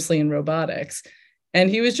 mostly in robotics. And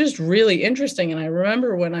he was just really interesting. And I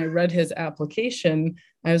remember when I read his application,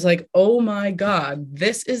 I was like, oh my God,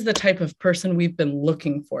 this is the type of person we've been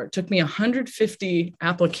looking for. It took me 150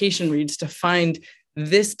 application reads to find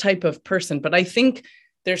this type of person. But I think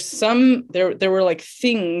there's there were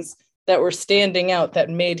things that were standing out that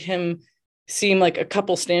made him seem like a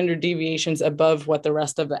couple standard deviations above what the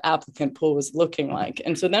rest of the applicant pool was looking like.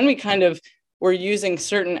 And so then we kind of were using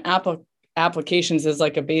certain applications as a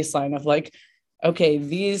baseline of okay,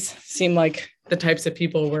 these seem like the types of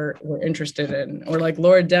people we're interested in. Or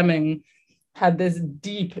Laura Deming had this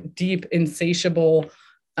deep, deep, insatiable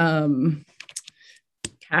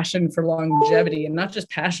passion for longevity, and not just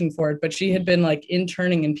passion for it, but she had been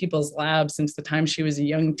interning in people's labs since the time she was a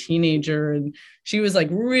young teenager. And she was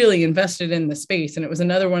really invested in the space. And it was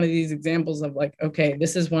another one of these examples of okay,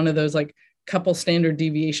 this is one of those couple standard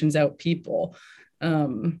deviations out people.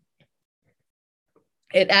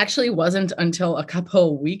 It actually wasn't until a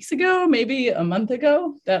couple of weeks ago, maybe a month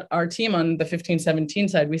ago, that our team on the 15-17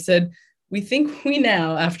 side, we said, we think we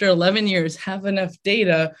now, after 11 years, have enough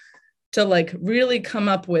data to really come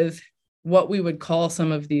up with what we would call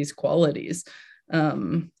some of these qualities.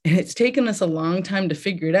 And it's taken us a long time to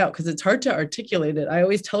figure it out because it's hard to articulate it. I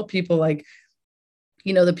always tell people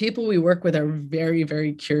the people we work with are very,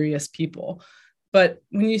 very curious people. But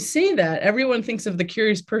when you say that, everyone thinks of the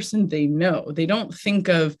curious person they know. They don't think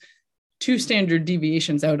of two standard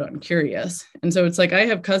deviations out on curious. And so it's I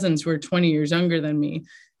have cousins who are 20 years younger than me,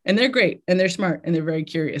 and they're great and they're smart and they're very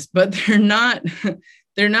curious, but they're not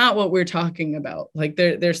what we're talking about.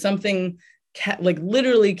 There's something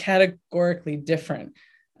literally categorically different.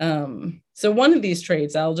 So one of these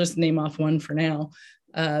traits, I'll just name off one for now,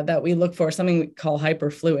 that we look for, something we call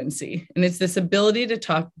hyperfluency. And it's this ability to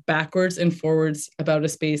talk backwards and forwards about a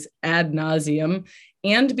space ad nauseum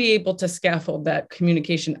and be able to scaffold that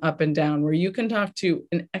communication up and down, where you can talk to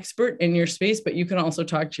an expert in your space, but you can also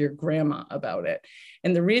talk to your grandma about it.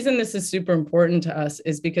 And the reason this is super important to us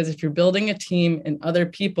is because if you're building a team and other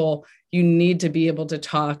people, you need to be able to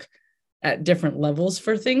talk at different levels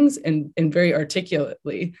for things and very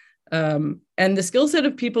articulately. And the skill set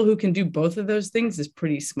of people who can do both of those things is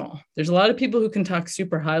pretty small. There's a lot of people who can talk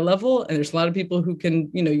super high level, and there's a lot of people who can,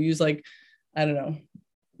 use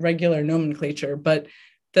regular nomenclature, but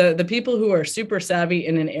the people who are super savvy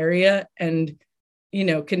in an area and,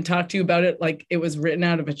 can talk to you about it like it was written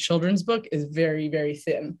out of a children's book is very, very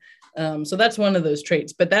thin. So that's one of those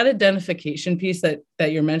traits. But that identification piece that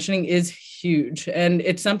you're mentioning is huge. And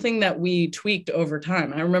it's something that we tweaked over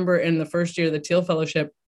time. I remember in the first year of the Teal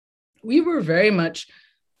Fellowship, we were very much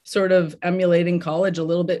sort of emulating college a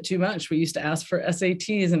little bit too much. We used to ask for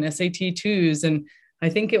SATs and SAT2s. And I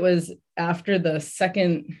think it was after the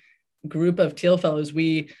second group of Teal Fellows,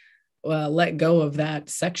 we let go of that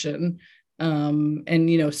section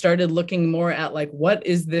and, started looking more at what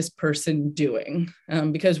is this person doing?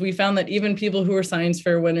 Because we found that even people who were science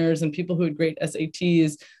fair winners and people who had great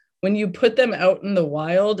SATs, when you put them out in the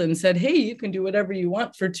wild and said, hey, you can do whatever you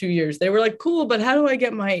want for 2 years, they were like, cool, but how do I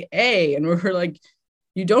get my A? And we're like,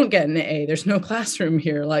 you don't get an A. There's no classroom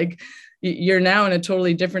here. You're now in a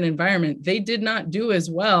totally different environment. They did not do as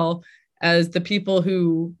well as the people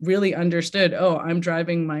who really understood, oh, I'm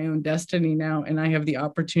driving my own destiny now, and I have the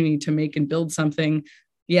opportunity to make and build something.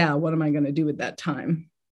 Yeah, what am I going to do with that time?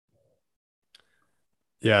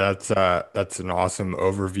 Yeah, that's an awesome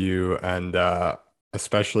overview, and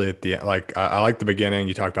especially at the like I like the beginning.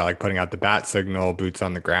 You talked about like putting out the bat signal, boots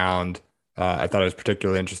on the ground. I thought it was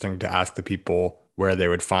particularly interesting to ask the people where they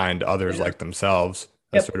would find others Yeah. like themselves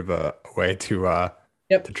as Yep. sort of a way to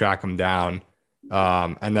Yep. track them down.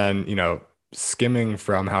 And then, skimming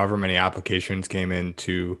from however many applications came in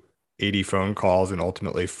to 80 phone calls and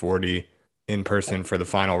ultimately 40 in person for the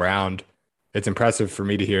final round. It's impressive for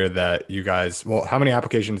me to hear that you guys, well, how many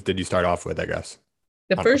applications did you start off with, I guess,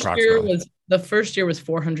 approximately? The first year was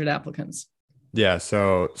 400 applicants. Yeah,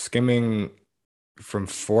 so skimming from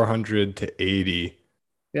 400 to 80,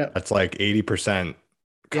 Yep. that's like 80% Yep.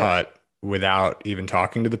 cut without even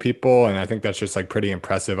talking to the people. And I think that's just like pretty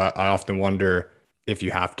impressive. I often wonder if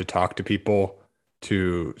you have to talk to people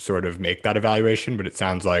to sort of make that evaluation, but it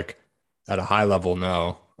sounds like at a high level,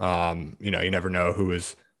 no. You never know who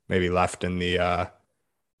was maybe left in the 80%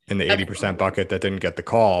 Absolutely. bucket that didn't get the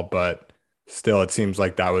call, but still it seems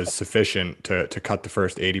like that was sufficient to cut the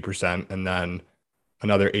first 80% and then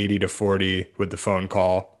another 80 to 40 with the phone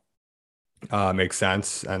call makes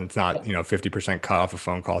sense. And it's not, 50% cut off a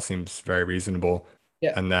phone call seems very reasonable.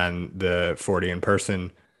 Yep. And then the 40 in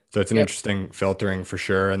person. So it's an Yep. interesting filtering for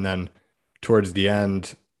sure. And then towards the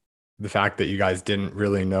end, the fact that you guys didn't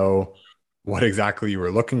really know what exactly you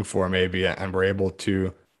were looking for, maybe, and were able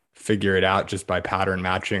to figure it out just by pattern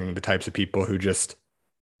matching the types of people who just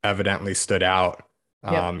evidently stood out.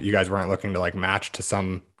 Yep. You guys weren't looking to like match to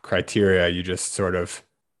some criteria. You just sort of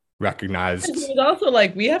It recognized. was also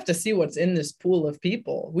like we have to see what's in this pool of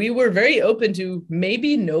people. We were very open to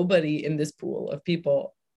maybe nobody in this pool of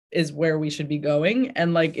people is where we should be going.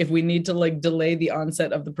 And like if we need to like delay the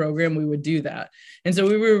onset of the program, we would do that. And so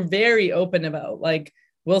we were very open about like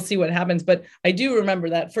we'll see what happens. But I do remember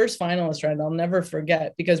that first finalist round, I'll never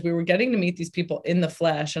forget because we were getting to meet these people in the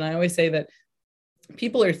flesh. And I always say that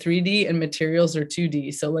people are 3D and materials are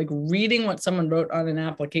 2D. So like reading what someone wrote on an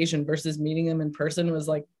application versus meeting them in person was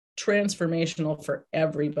like transformational for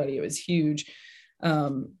everybody. It was huge.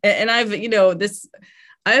 And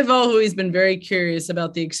I've always been very curious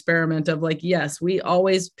about the experiment of like, yes, we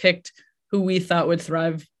always picked who we thought would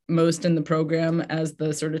thrive most in the program as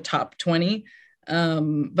the sort of top 20.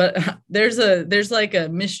 But there's like a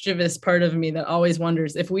mischievous part of me that always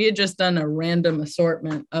wonders if we had just done a random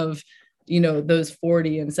assortment of those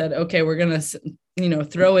 40 and said, okay, we're going to,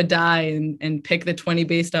 throw a die and pick the 20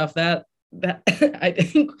 based off that I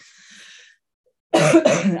think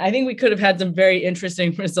I think we could have had some very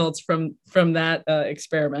interesting results from that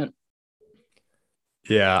experiment.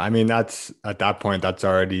 Yeah, I mean that's at that point that's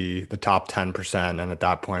already the top 10%, and at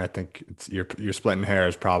that point I think you're splitting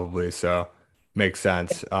hairs probably, so makes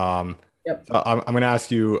sense. Yep. So I'm going to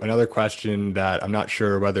ask you another question that I'm not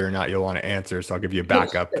sure whether or not you'll want to answer, so I'll give you a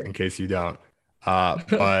backup in case you don't.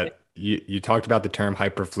 But you talked about the term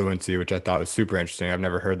hyperfluency, which I thought was super interesting. I've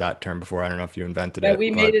never heard that term before. I don't know if you invented Yeah, it, but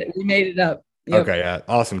we made it up. Yep. okay, yeah,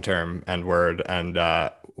 awesome term and word, and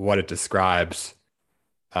what it describes.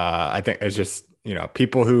 I think it's just,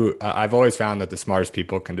 people who I've always found that the smartest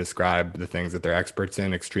people can describe the things that they're experts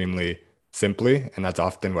in extremely simply. And that's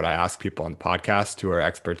often what I ask people on the podcast who are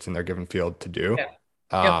experts in their given field to do.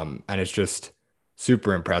 Yeah. Yep. And it's just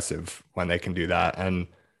super impressive when they can do that. And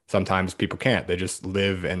sometimes people can't. They just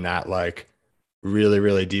live in that like really,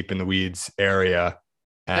 really deep in the weeds area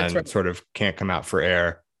That's right. and sort of can't come out for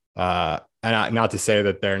air. Not to say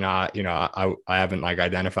that they're not, I haven't like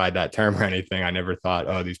identified that term or anything. I never thought,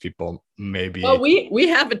 oh, these people Well, maybe, we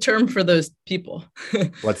have a term for those people.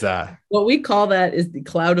 what's that? What we call that is the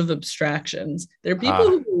cloud of abstractions. They're people Uh,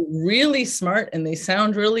 who are really smart and they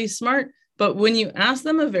sound really smart, but when you ask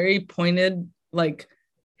them a very pointed, like,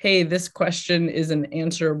 hey, this question is an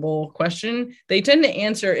answerable question, they tend to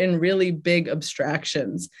answer in really big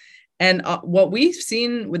abstractions. And what we've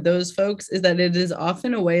seen with those folks is that it is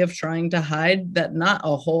often a way of trying to hide that not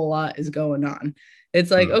a whole lot is going on. It's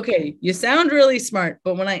like, hmm. okay, you sound really smart,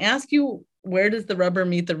 but when I ask you, where does the rubber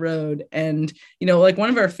meet the road? And, like one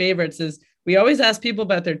of our favorites is we always ask people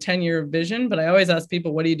about their 10-year vision, but I always ask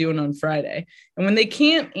people, what are you doing on Friday? And when they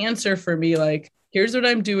can't answer for me, like, here's what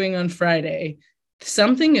I'm doing on Friday,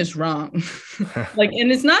 something is wrong. Like,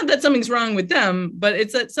 and it's not that something's wrong with them, but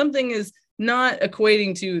it's that something is not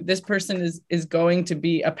equating to this person is going to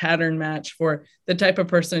be a pattern match for the type of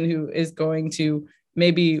person who is going to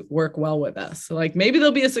maybe work well with us. So like maybe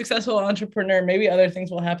they'll be a successful entrepreneur, maybe other things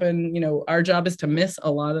will happen. Our job is to miss a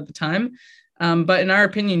lot of the time. But in our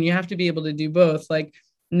opinion, you have to be able to do both. Like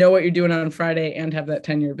know what you're doing on Friday and have that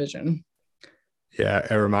 10-year vision. Yeah,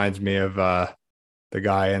 it reminds me of the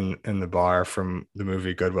guy in the bar from the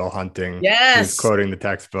movie Good Will Hunting. Who's Yes. quoting the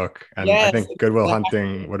textbook. And I Yes. think Good Will Exactly.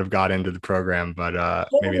 Hunting would have got into the program, but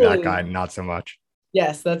maybe that guy Totally. not so much.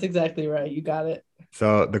 Yes, that's exactly right. You got it.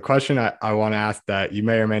 So the question I want to ask that you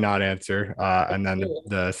may or may not answer, and then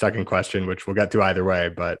the second question, which we'll get to either way,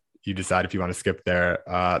 but you decide if you want to skip there.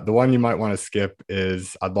 The one you might want to skip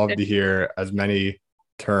is I'd love to hear as many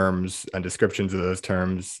terms and descriptions of those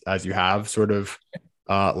terms as you have sort of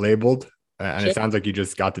labeled. And Sure. it sounds like you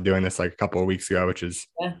just got to doing this like a couple of weeks ago, which is,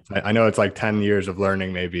 Yeah. I know it's like 10 years of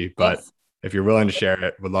learning maybe, but Yes. if you're willing to share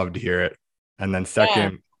it, would love to hear it. And then Yeah.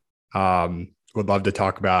 second, would love to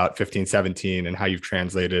talk about 1517 and how you've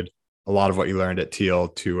translated a lot of what you learned at Teal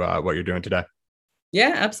to what you're doing today.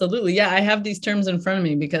 Yeah, absolutely. Yeah, I have these terms in front of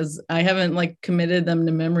me because I haven't like committed them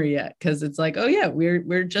to memory yet. Because it's like, oh yeah,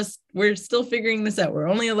 we're still figuring this out. We're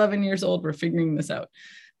only 11 years old. We're figuring this out.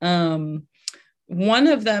 One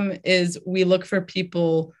of them is we look for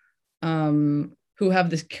people who have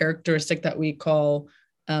this characteristic that we call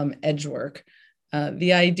edge work.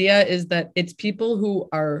 The idea is that it's people who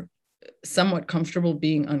are somewhat comfortable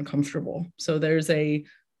being uncomfortable. So there's an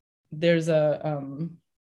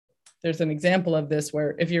example of this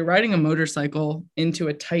where if you're riding a motorcycle into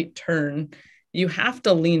a tight turn, you have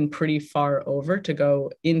to lean pretty far over to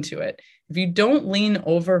go into it. If you don't lean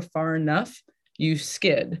over far enough, you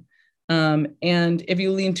skid. And if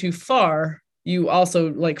you lean too far, you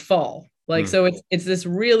also like fall. Like, so it's this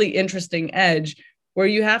really interesting edge where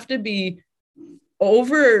you have to be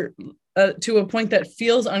over to a point that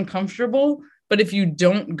feels uncomfortable, but if you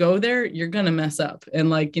don't go there, you're going to mess up. And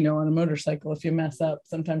like, you know, on a motorcycle, if you mess up,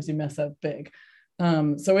 sometimes you mess up big.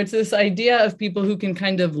 So it's this idea of people who can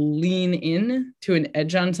kind of lean in to an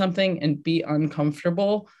edge on something and be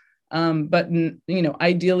uncomfortable, but, you know,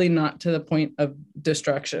 ideally not to the point of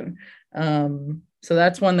destruction. So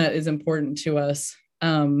that's one that is important to us.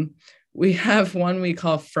 We have one we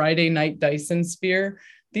call Friday Night Dyson Sphere.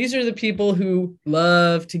 These are the people who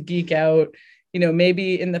love to geek out. You know,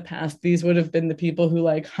 maybe in the past, these would have been the people who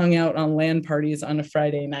like hung out on LAN parties on a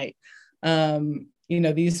Friday night. You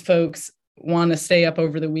know, these folks want to stay up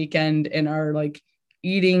over the weekend and are like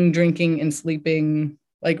eating, drinking, and sleeping,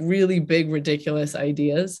 like really big, ridiculous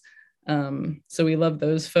ideas. So we love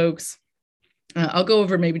those folks. I'll go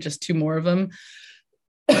over maybe just two more of them.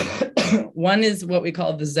 One is what we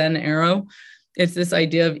call the Zen arrow. It's this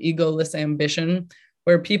idea of egoless ambition,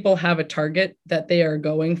 where people have a target that they are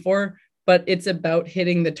going for, but it's about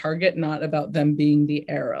hitting the target, not about them being the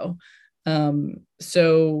arrow.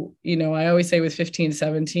 So, you know, I always say with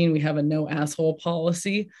 1517, we have a no asshole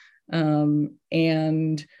policy.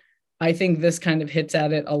 And I think this kind of hits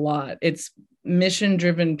at it a lot. It's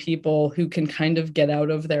mission-driven people who can kind of get out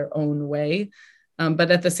of their own way, but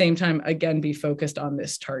at the same time, again, be focused on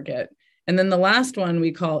this target. And then the last one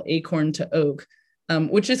we call acorn to oak,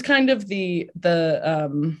 which is kind of the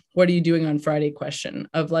what are you doing on Friday question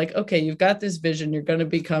of like, okay, you've got this vision, you're going to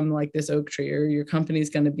become like this oak tree, or your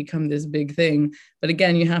company's going to become this big thing. But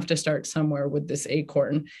again, you have to start somewhere with this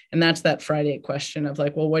acorn. And that's that Friday question of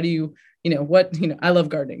like, well, what do you I love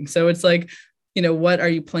gardening. So it's like, you know, what are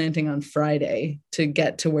you planting on Friday to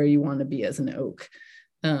get to where you want to be as an oak?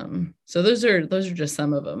 So those are just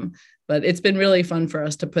some of them, but it's been really fun for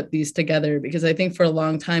us to put these together because I think for a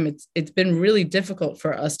long time it's been really difficult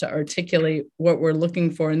for us to articulate what we're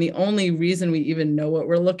looking for. And the only reason we even know what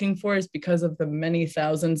we're looking for is because of the many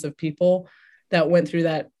thousands of people that went through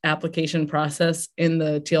that application process in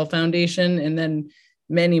the Teal Foundation, and then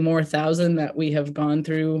many more thousand that we have gone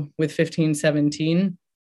through with 1517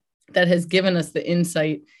 that has given us the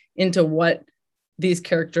insight into what these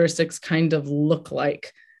characteristics kind of look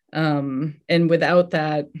like. And without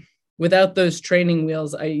those training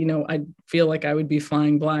wheels, I feel like I would be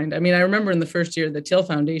flying blind. I mean, I remember in the first year of the Teal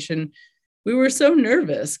Foundation, we were so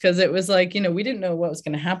nervous because it was like, you know, we didn't know what was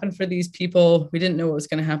going to happen for these people. We didn't know what was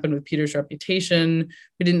going to happen with Peter's reputation.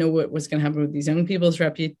 We didn't know what was going to happen with these young people's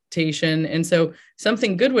reputation. And so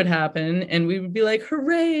something good would happen and we would be like,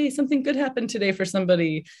 hooray, something good happened today for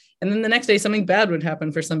somebody. And then the next day, something bad would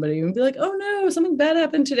happen for somebody. And we'd be like, oh no, something bad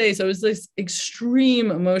happened today. So it was this extreme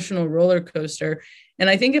emotional roller coaster. And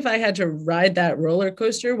I think if I had to ride that roller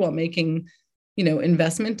coaster while making, you know,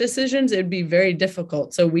 investment decisions, it'd be very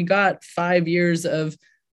difficult. So we got 5 years of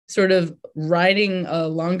sort of riding a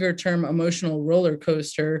longer term emotional roller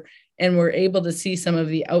coaster, and we're able to see some of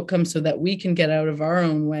the outcomes so that we can get out of our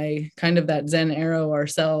own way, kind of that Zen arrow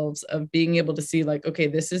ourselves of being able to see like, okay,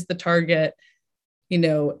 this is the target.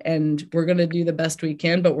 and we're going to do the best we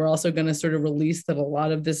can, but we're also going to sort of release that a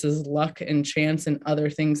lot of this is luck and chance and other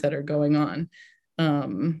things that are going on.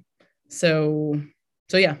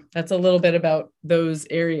 So yeah, that's a little bit about those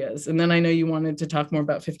areas. And then I know you wanted to talk more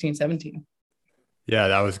about 1517. Yeah,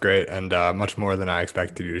 that was great and much more than I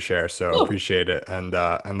expected you to share. So Oh, appreciate it. And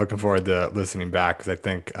I'm looking forward to listening back because I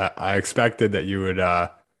think I expected that you would,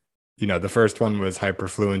 the first one was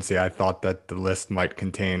hyperfluency. I thought that the list might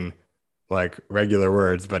contain like regular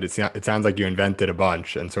words, but it sounds like you invented a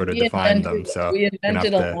bunch and sort of we defined invented them. So we gonna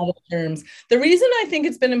invented have a to, lot of terms. The reason I think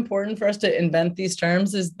it's been important for us to invent these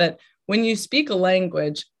terms is that when you speak a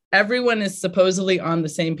language, everyone is supposedly on the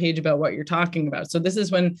same page about what you're talking about. So this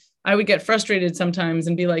is when I would get frustrated sometimes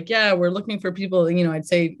and be like, yeah, we're looking for people, I'd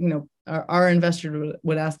say, our investor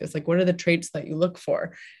would ask us, like, what are the traits that you look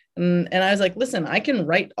for? And I was like, listen, I can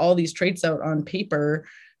write all these traits out on paper,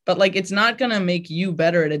 but like it's not going to make you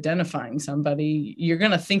better at identifying somebody. You're going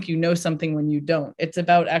to think you know something when you don't. It's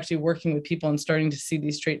about actually working with people and starting to see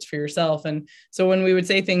these traits for yourself. And so when we would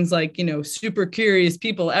say things like, super curious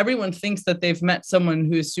people, everyone thinks that they've met someone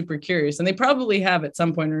who is super curious, and they probably have at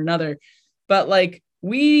some point or another. But like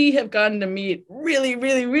we have gotten to meet really,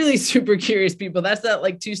 really, really super curious people. That's that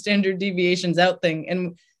like 2 standard deviations out thing.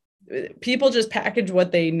 And people just package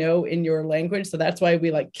what they know in your language. So that's why we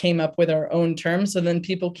like came up with our own terms. So then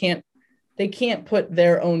people can't put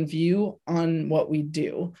their own view on what we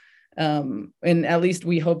do. And at least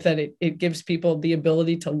we hope that it gives people the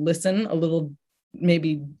ability to listen a little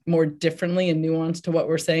maybe more differently and nuanced to what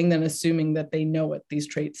we're saying than assuming that they know what these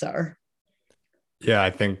traits are. yeah, I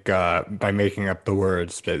think by making up the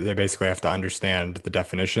words, they basically have to understand the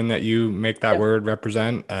definition that you make that Yep, word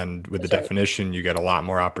represent. And with the that's right. definition, you get a lot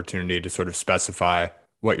more opportunity to sort of specify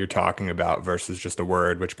what you're talking about versus just a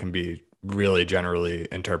word, which can be really generally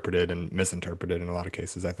interpreted and misinterpreted in a lot of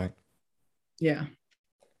cases, I think. Yeah.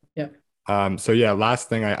 Yeah. So yeah, last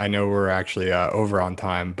thing, I know we're actually over on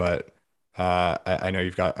time, but I know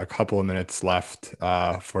you've got a couple of minutes left,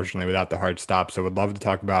 fortunately without the hard stop. So would love to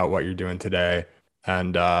talk about what you're doing today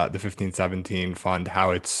and the 1517 fund,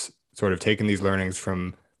 how it's sort of taken these learnings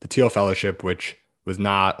from the Teal Fellowship, which was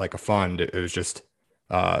not like a fund. It was just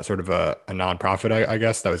sort of a nonprofit, I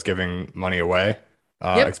guess, that was giving money away,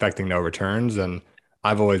 Yep. expecting no returns. And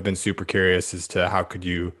I've always been super curious as to how could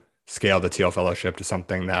you scale the Teal Fellowship to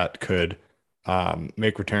something that could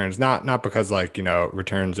make returns, not because like,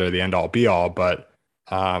 returns are the end all be all, but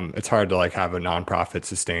it's hard to like have a nonprofit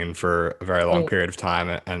sustain for a very long period of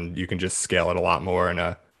time and you can just scale it a lot more in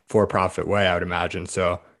a for-profit way, I would imagine.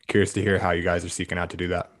 So curious to hear how you guys are seeking out to do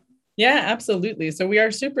that. Yeah, absolutely. So we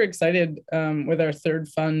are super excited with our third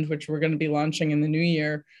fund, which we're going to be launching in the new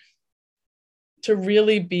year, to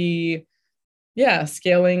really be,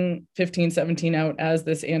 scaling 1517 out as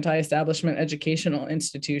this anti-establishment educational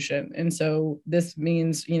institution. And so this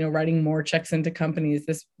means, writing more checks into companies.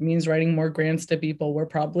 This means writing more grants to people.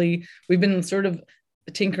 We've been sort of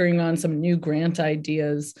tinkering on some new grant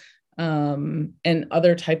ideas and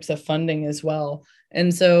other types of funding as well.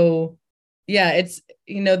 And so, yeah, it's,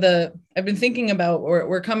 I've been thinking about,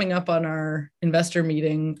 we're coming up on our investor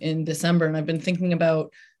meeting in December, and I've been thinking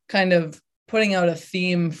about kind of putting out a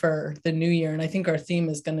theme for the new year. And I think our theme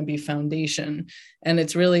is going to be foundation. And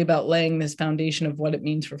it's really about laying this foundation of what it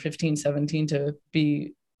means for 1517 to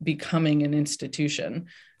be becoming an institution.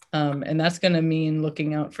 And that's going to mean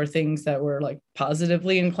looking out for things that we're like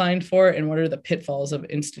positively inclined for and what are the pitfalls of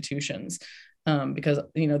institutions. Because,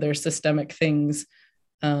 there's systemic things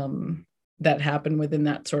that happen within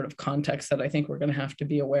that sort of context that I think we're going to have to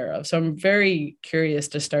be aware of. So I'm very curious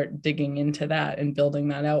to start digging into that and building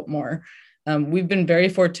that out more. We've been very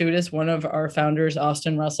fortuitous. One of our founders,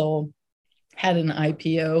 Austin Russell, had an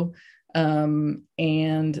IPO,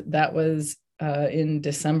 and that was in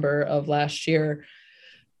December of last year.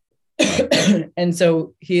 And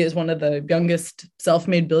so he is one of the youngest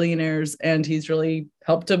self-made billionaires, and he's really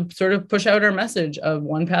helped to sort of push out our message of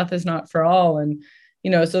one path is not for all. And,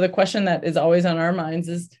 so the question that is always on our minds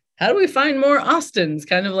is, how do we find more Austins?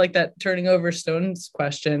 Kind of like that turning over stones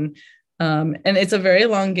question. And it's a very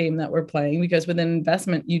long game that we're playing, because with an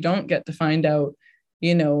investment, you don't get to find out,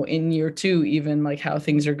 in year 2, even like how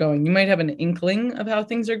things are going. You might have an inkling of how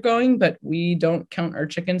things are going, but we don't count our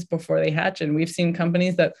chickens before they hatch. And we've seen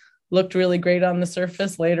companies that looked really great on the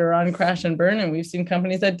surface later on crash and burn. And we've seen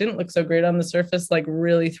companies that didn't look so great on the surface, like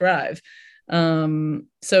really thrive.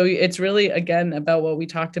 So it's really, again, about what we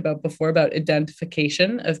talked about before, about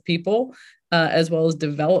identification of people, as well as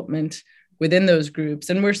development within those groups.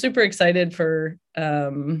 And we're super excited for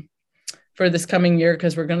for this coming year,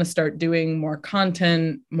 because we're going to start doing more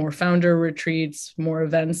content, more founder retreats, more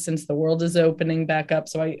events since the world is opening back up.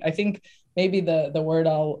 So I think maybe the word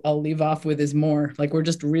I'll leave off with is more. Like, we're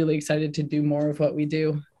just really excited to do more of what we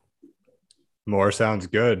do. More sounds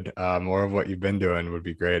good. More of what you've been doing would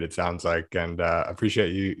be great, it sounds like. And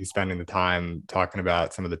appreciate you spending the time talking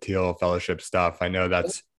about some of the Teal Fellowship stuff. I know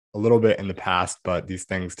that's a little bit in the past, but these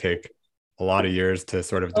things take a lot of years to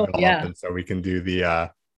sort of develop. Yeah. And so we can do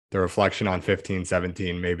the reflection on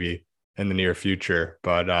 1517 maybe in the near future.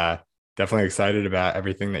 But definitely excited about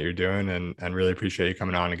everything that you're doing, and really appreciate you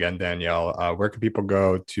coming on again, Danielle. Where can people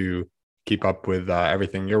go to keep up with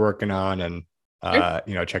everything you're working on, and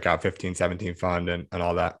check out 1517 Fund and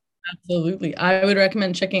all that? Absolutely. I would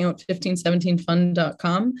recommend checking out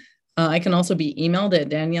 1517fund.com. I can also be emailed at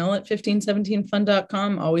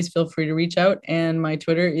Danielle@1517fund.com. Always feel free to reach out. And my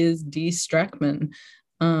Twitter is dstrackman.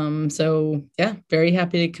 So yeah, very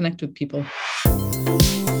happy to connect with people.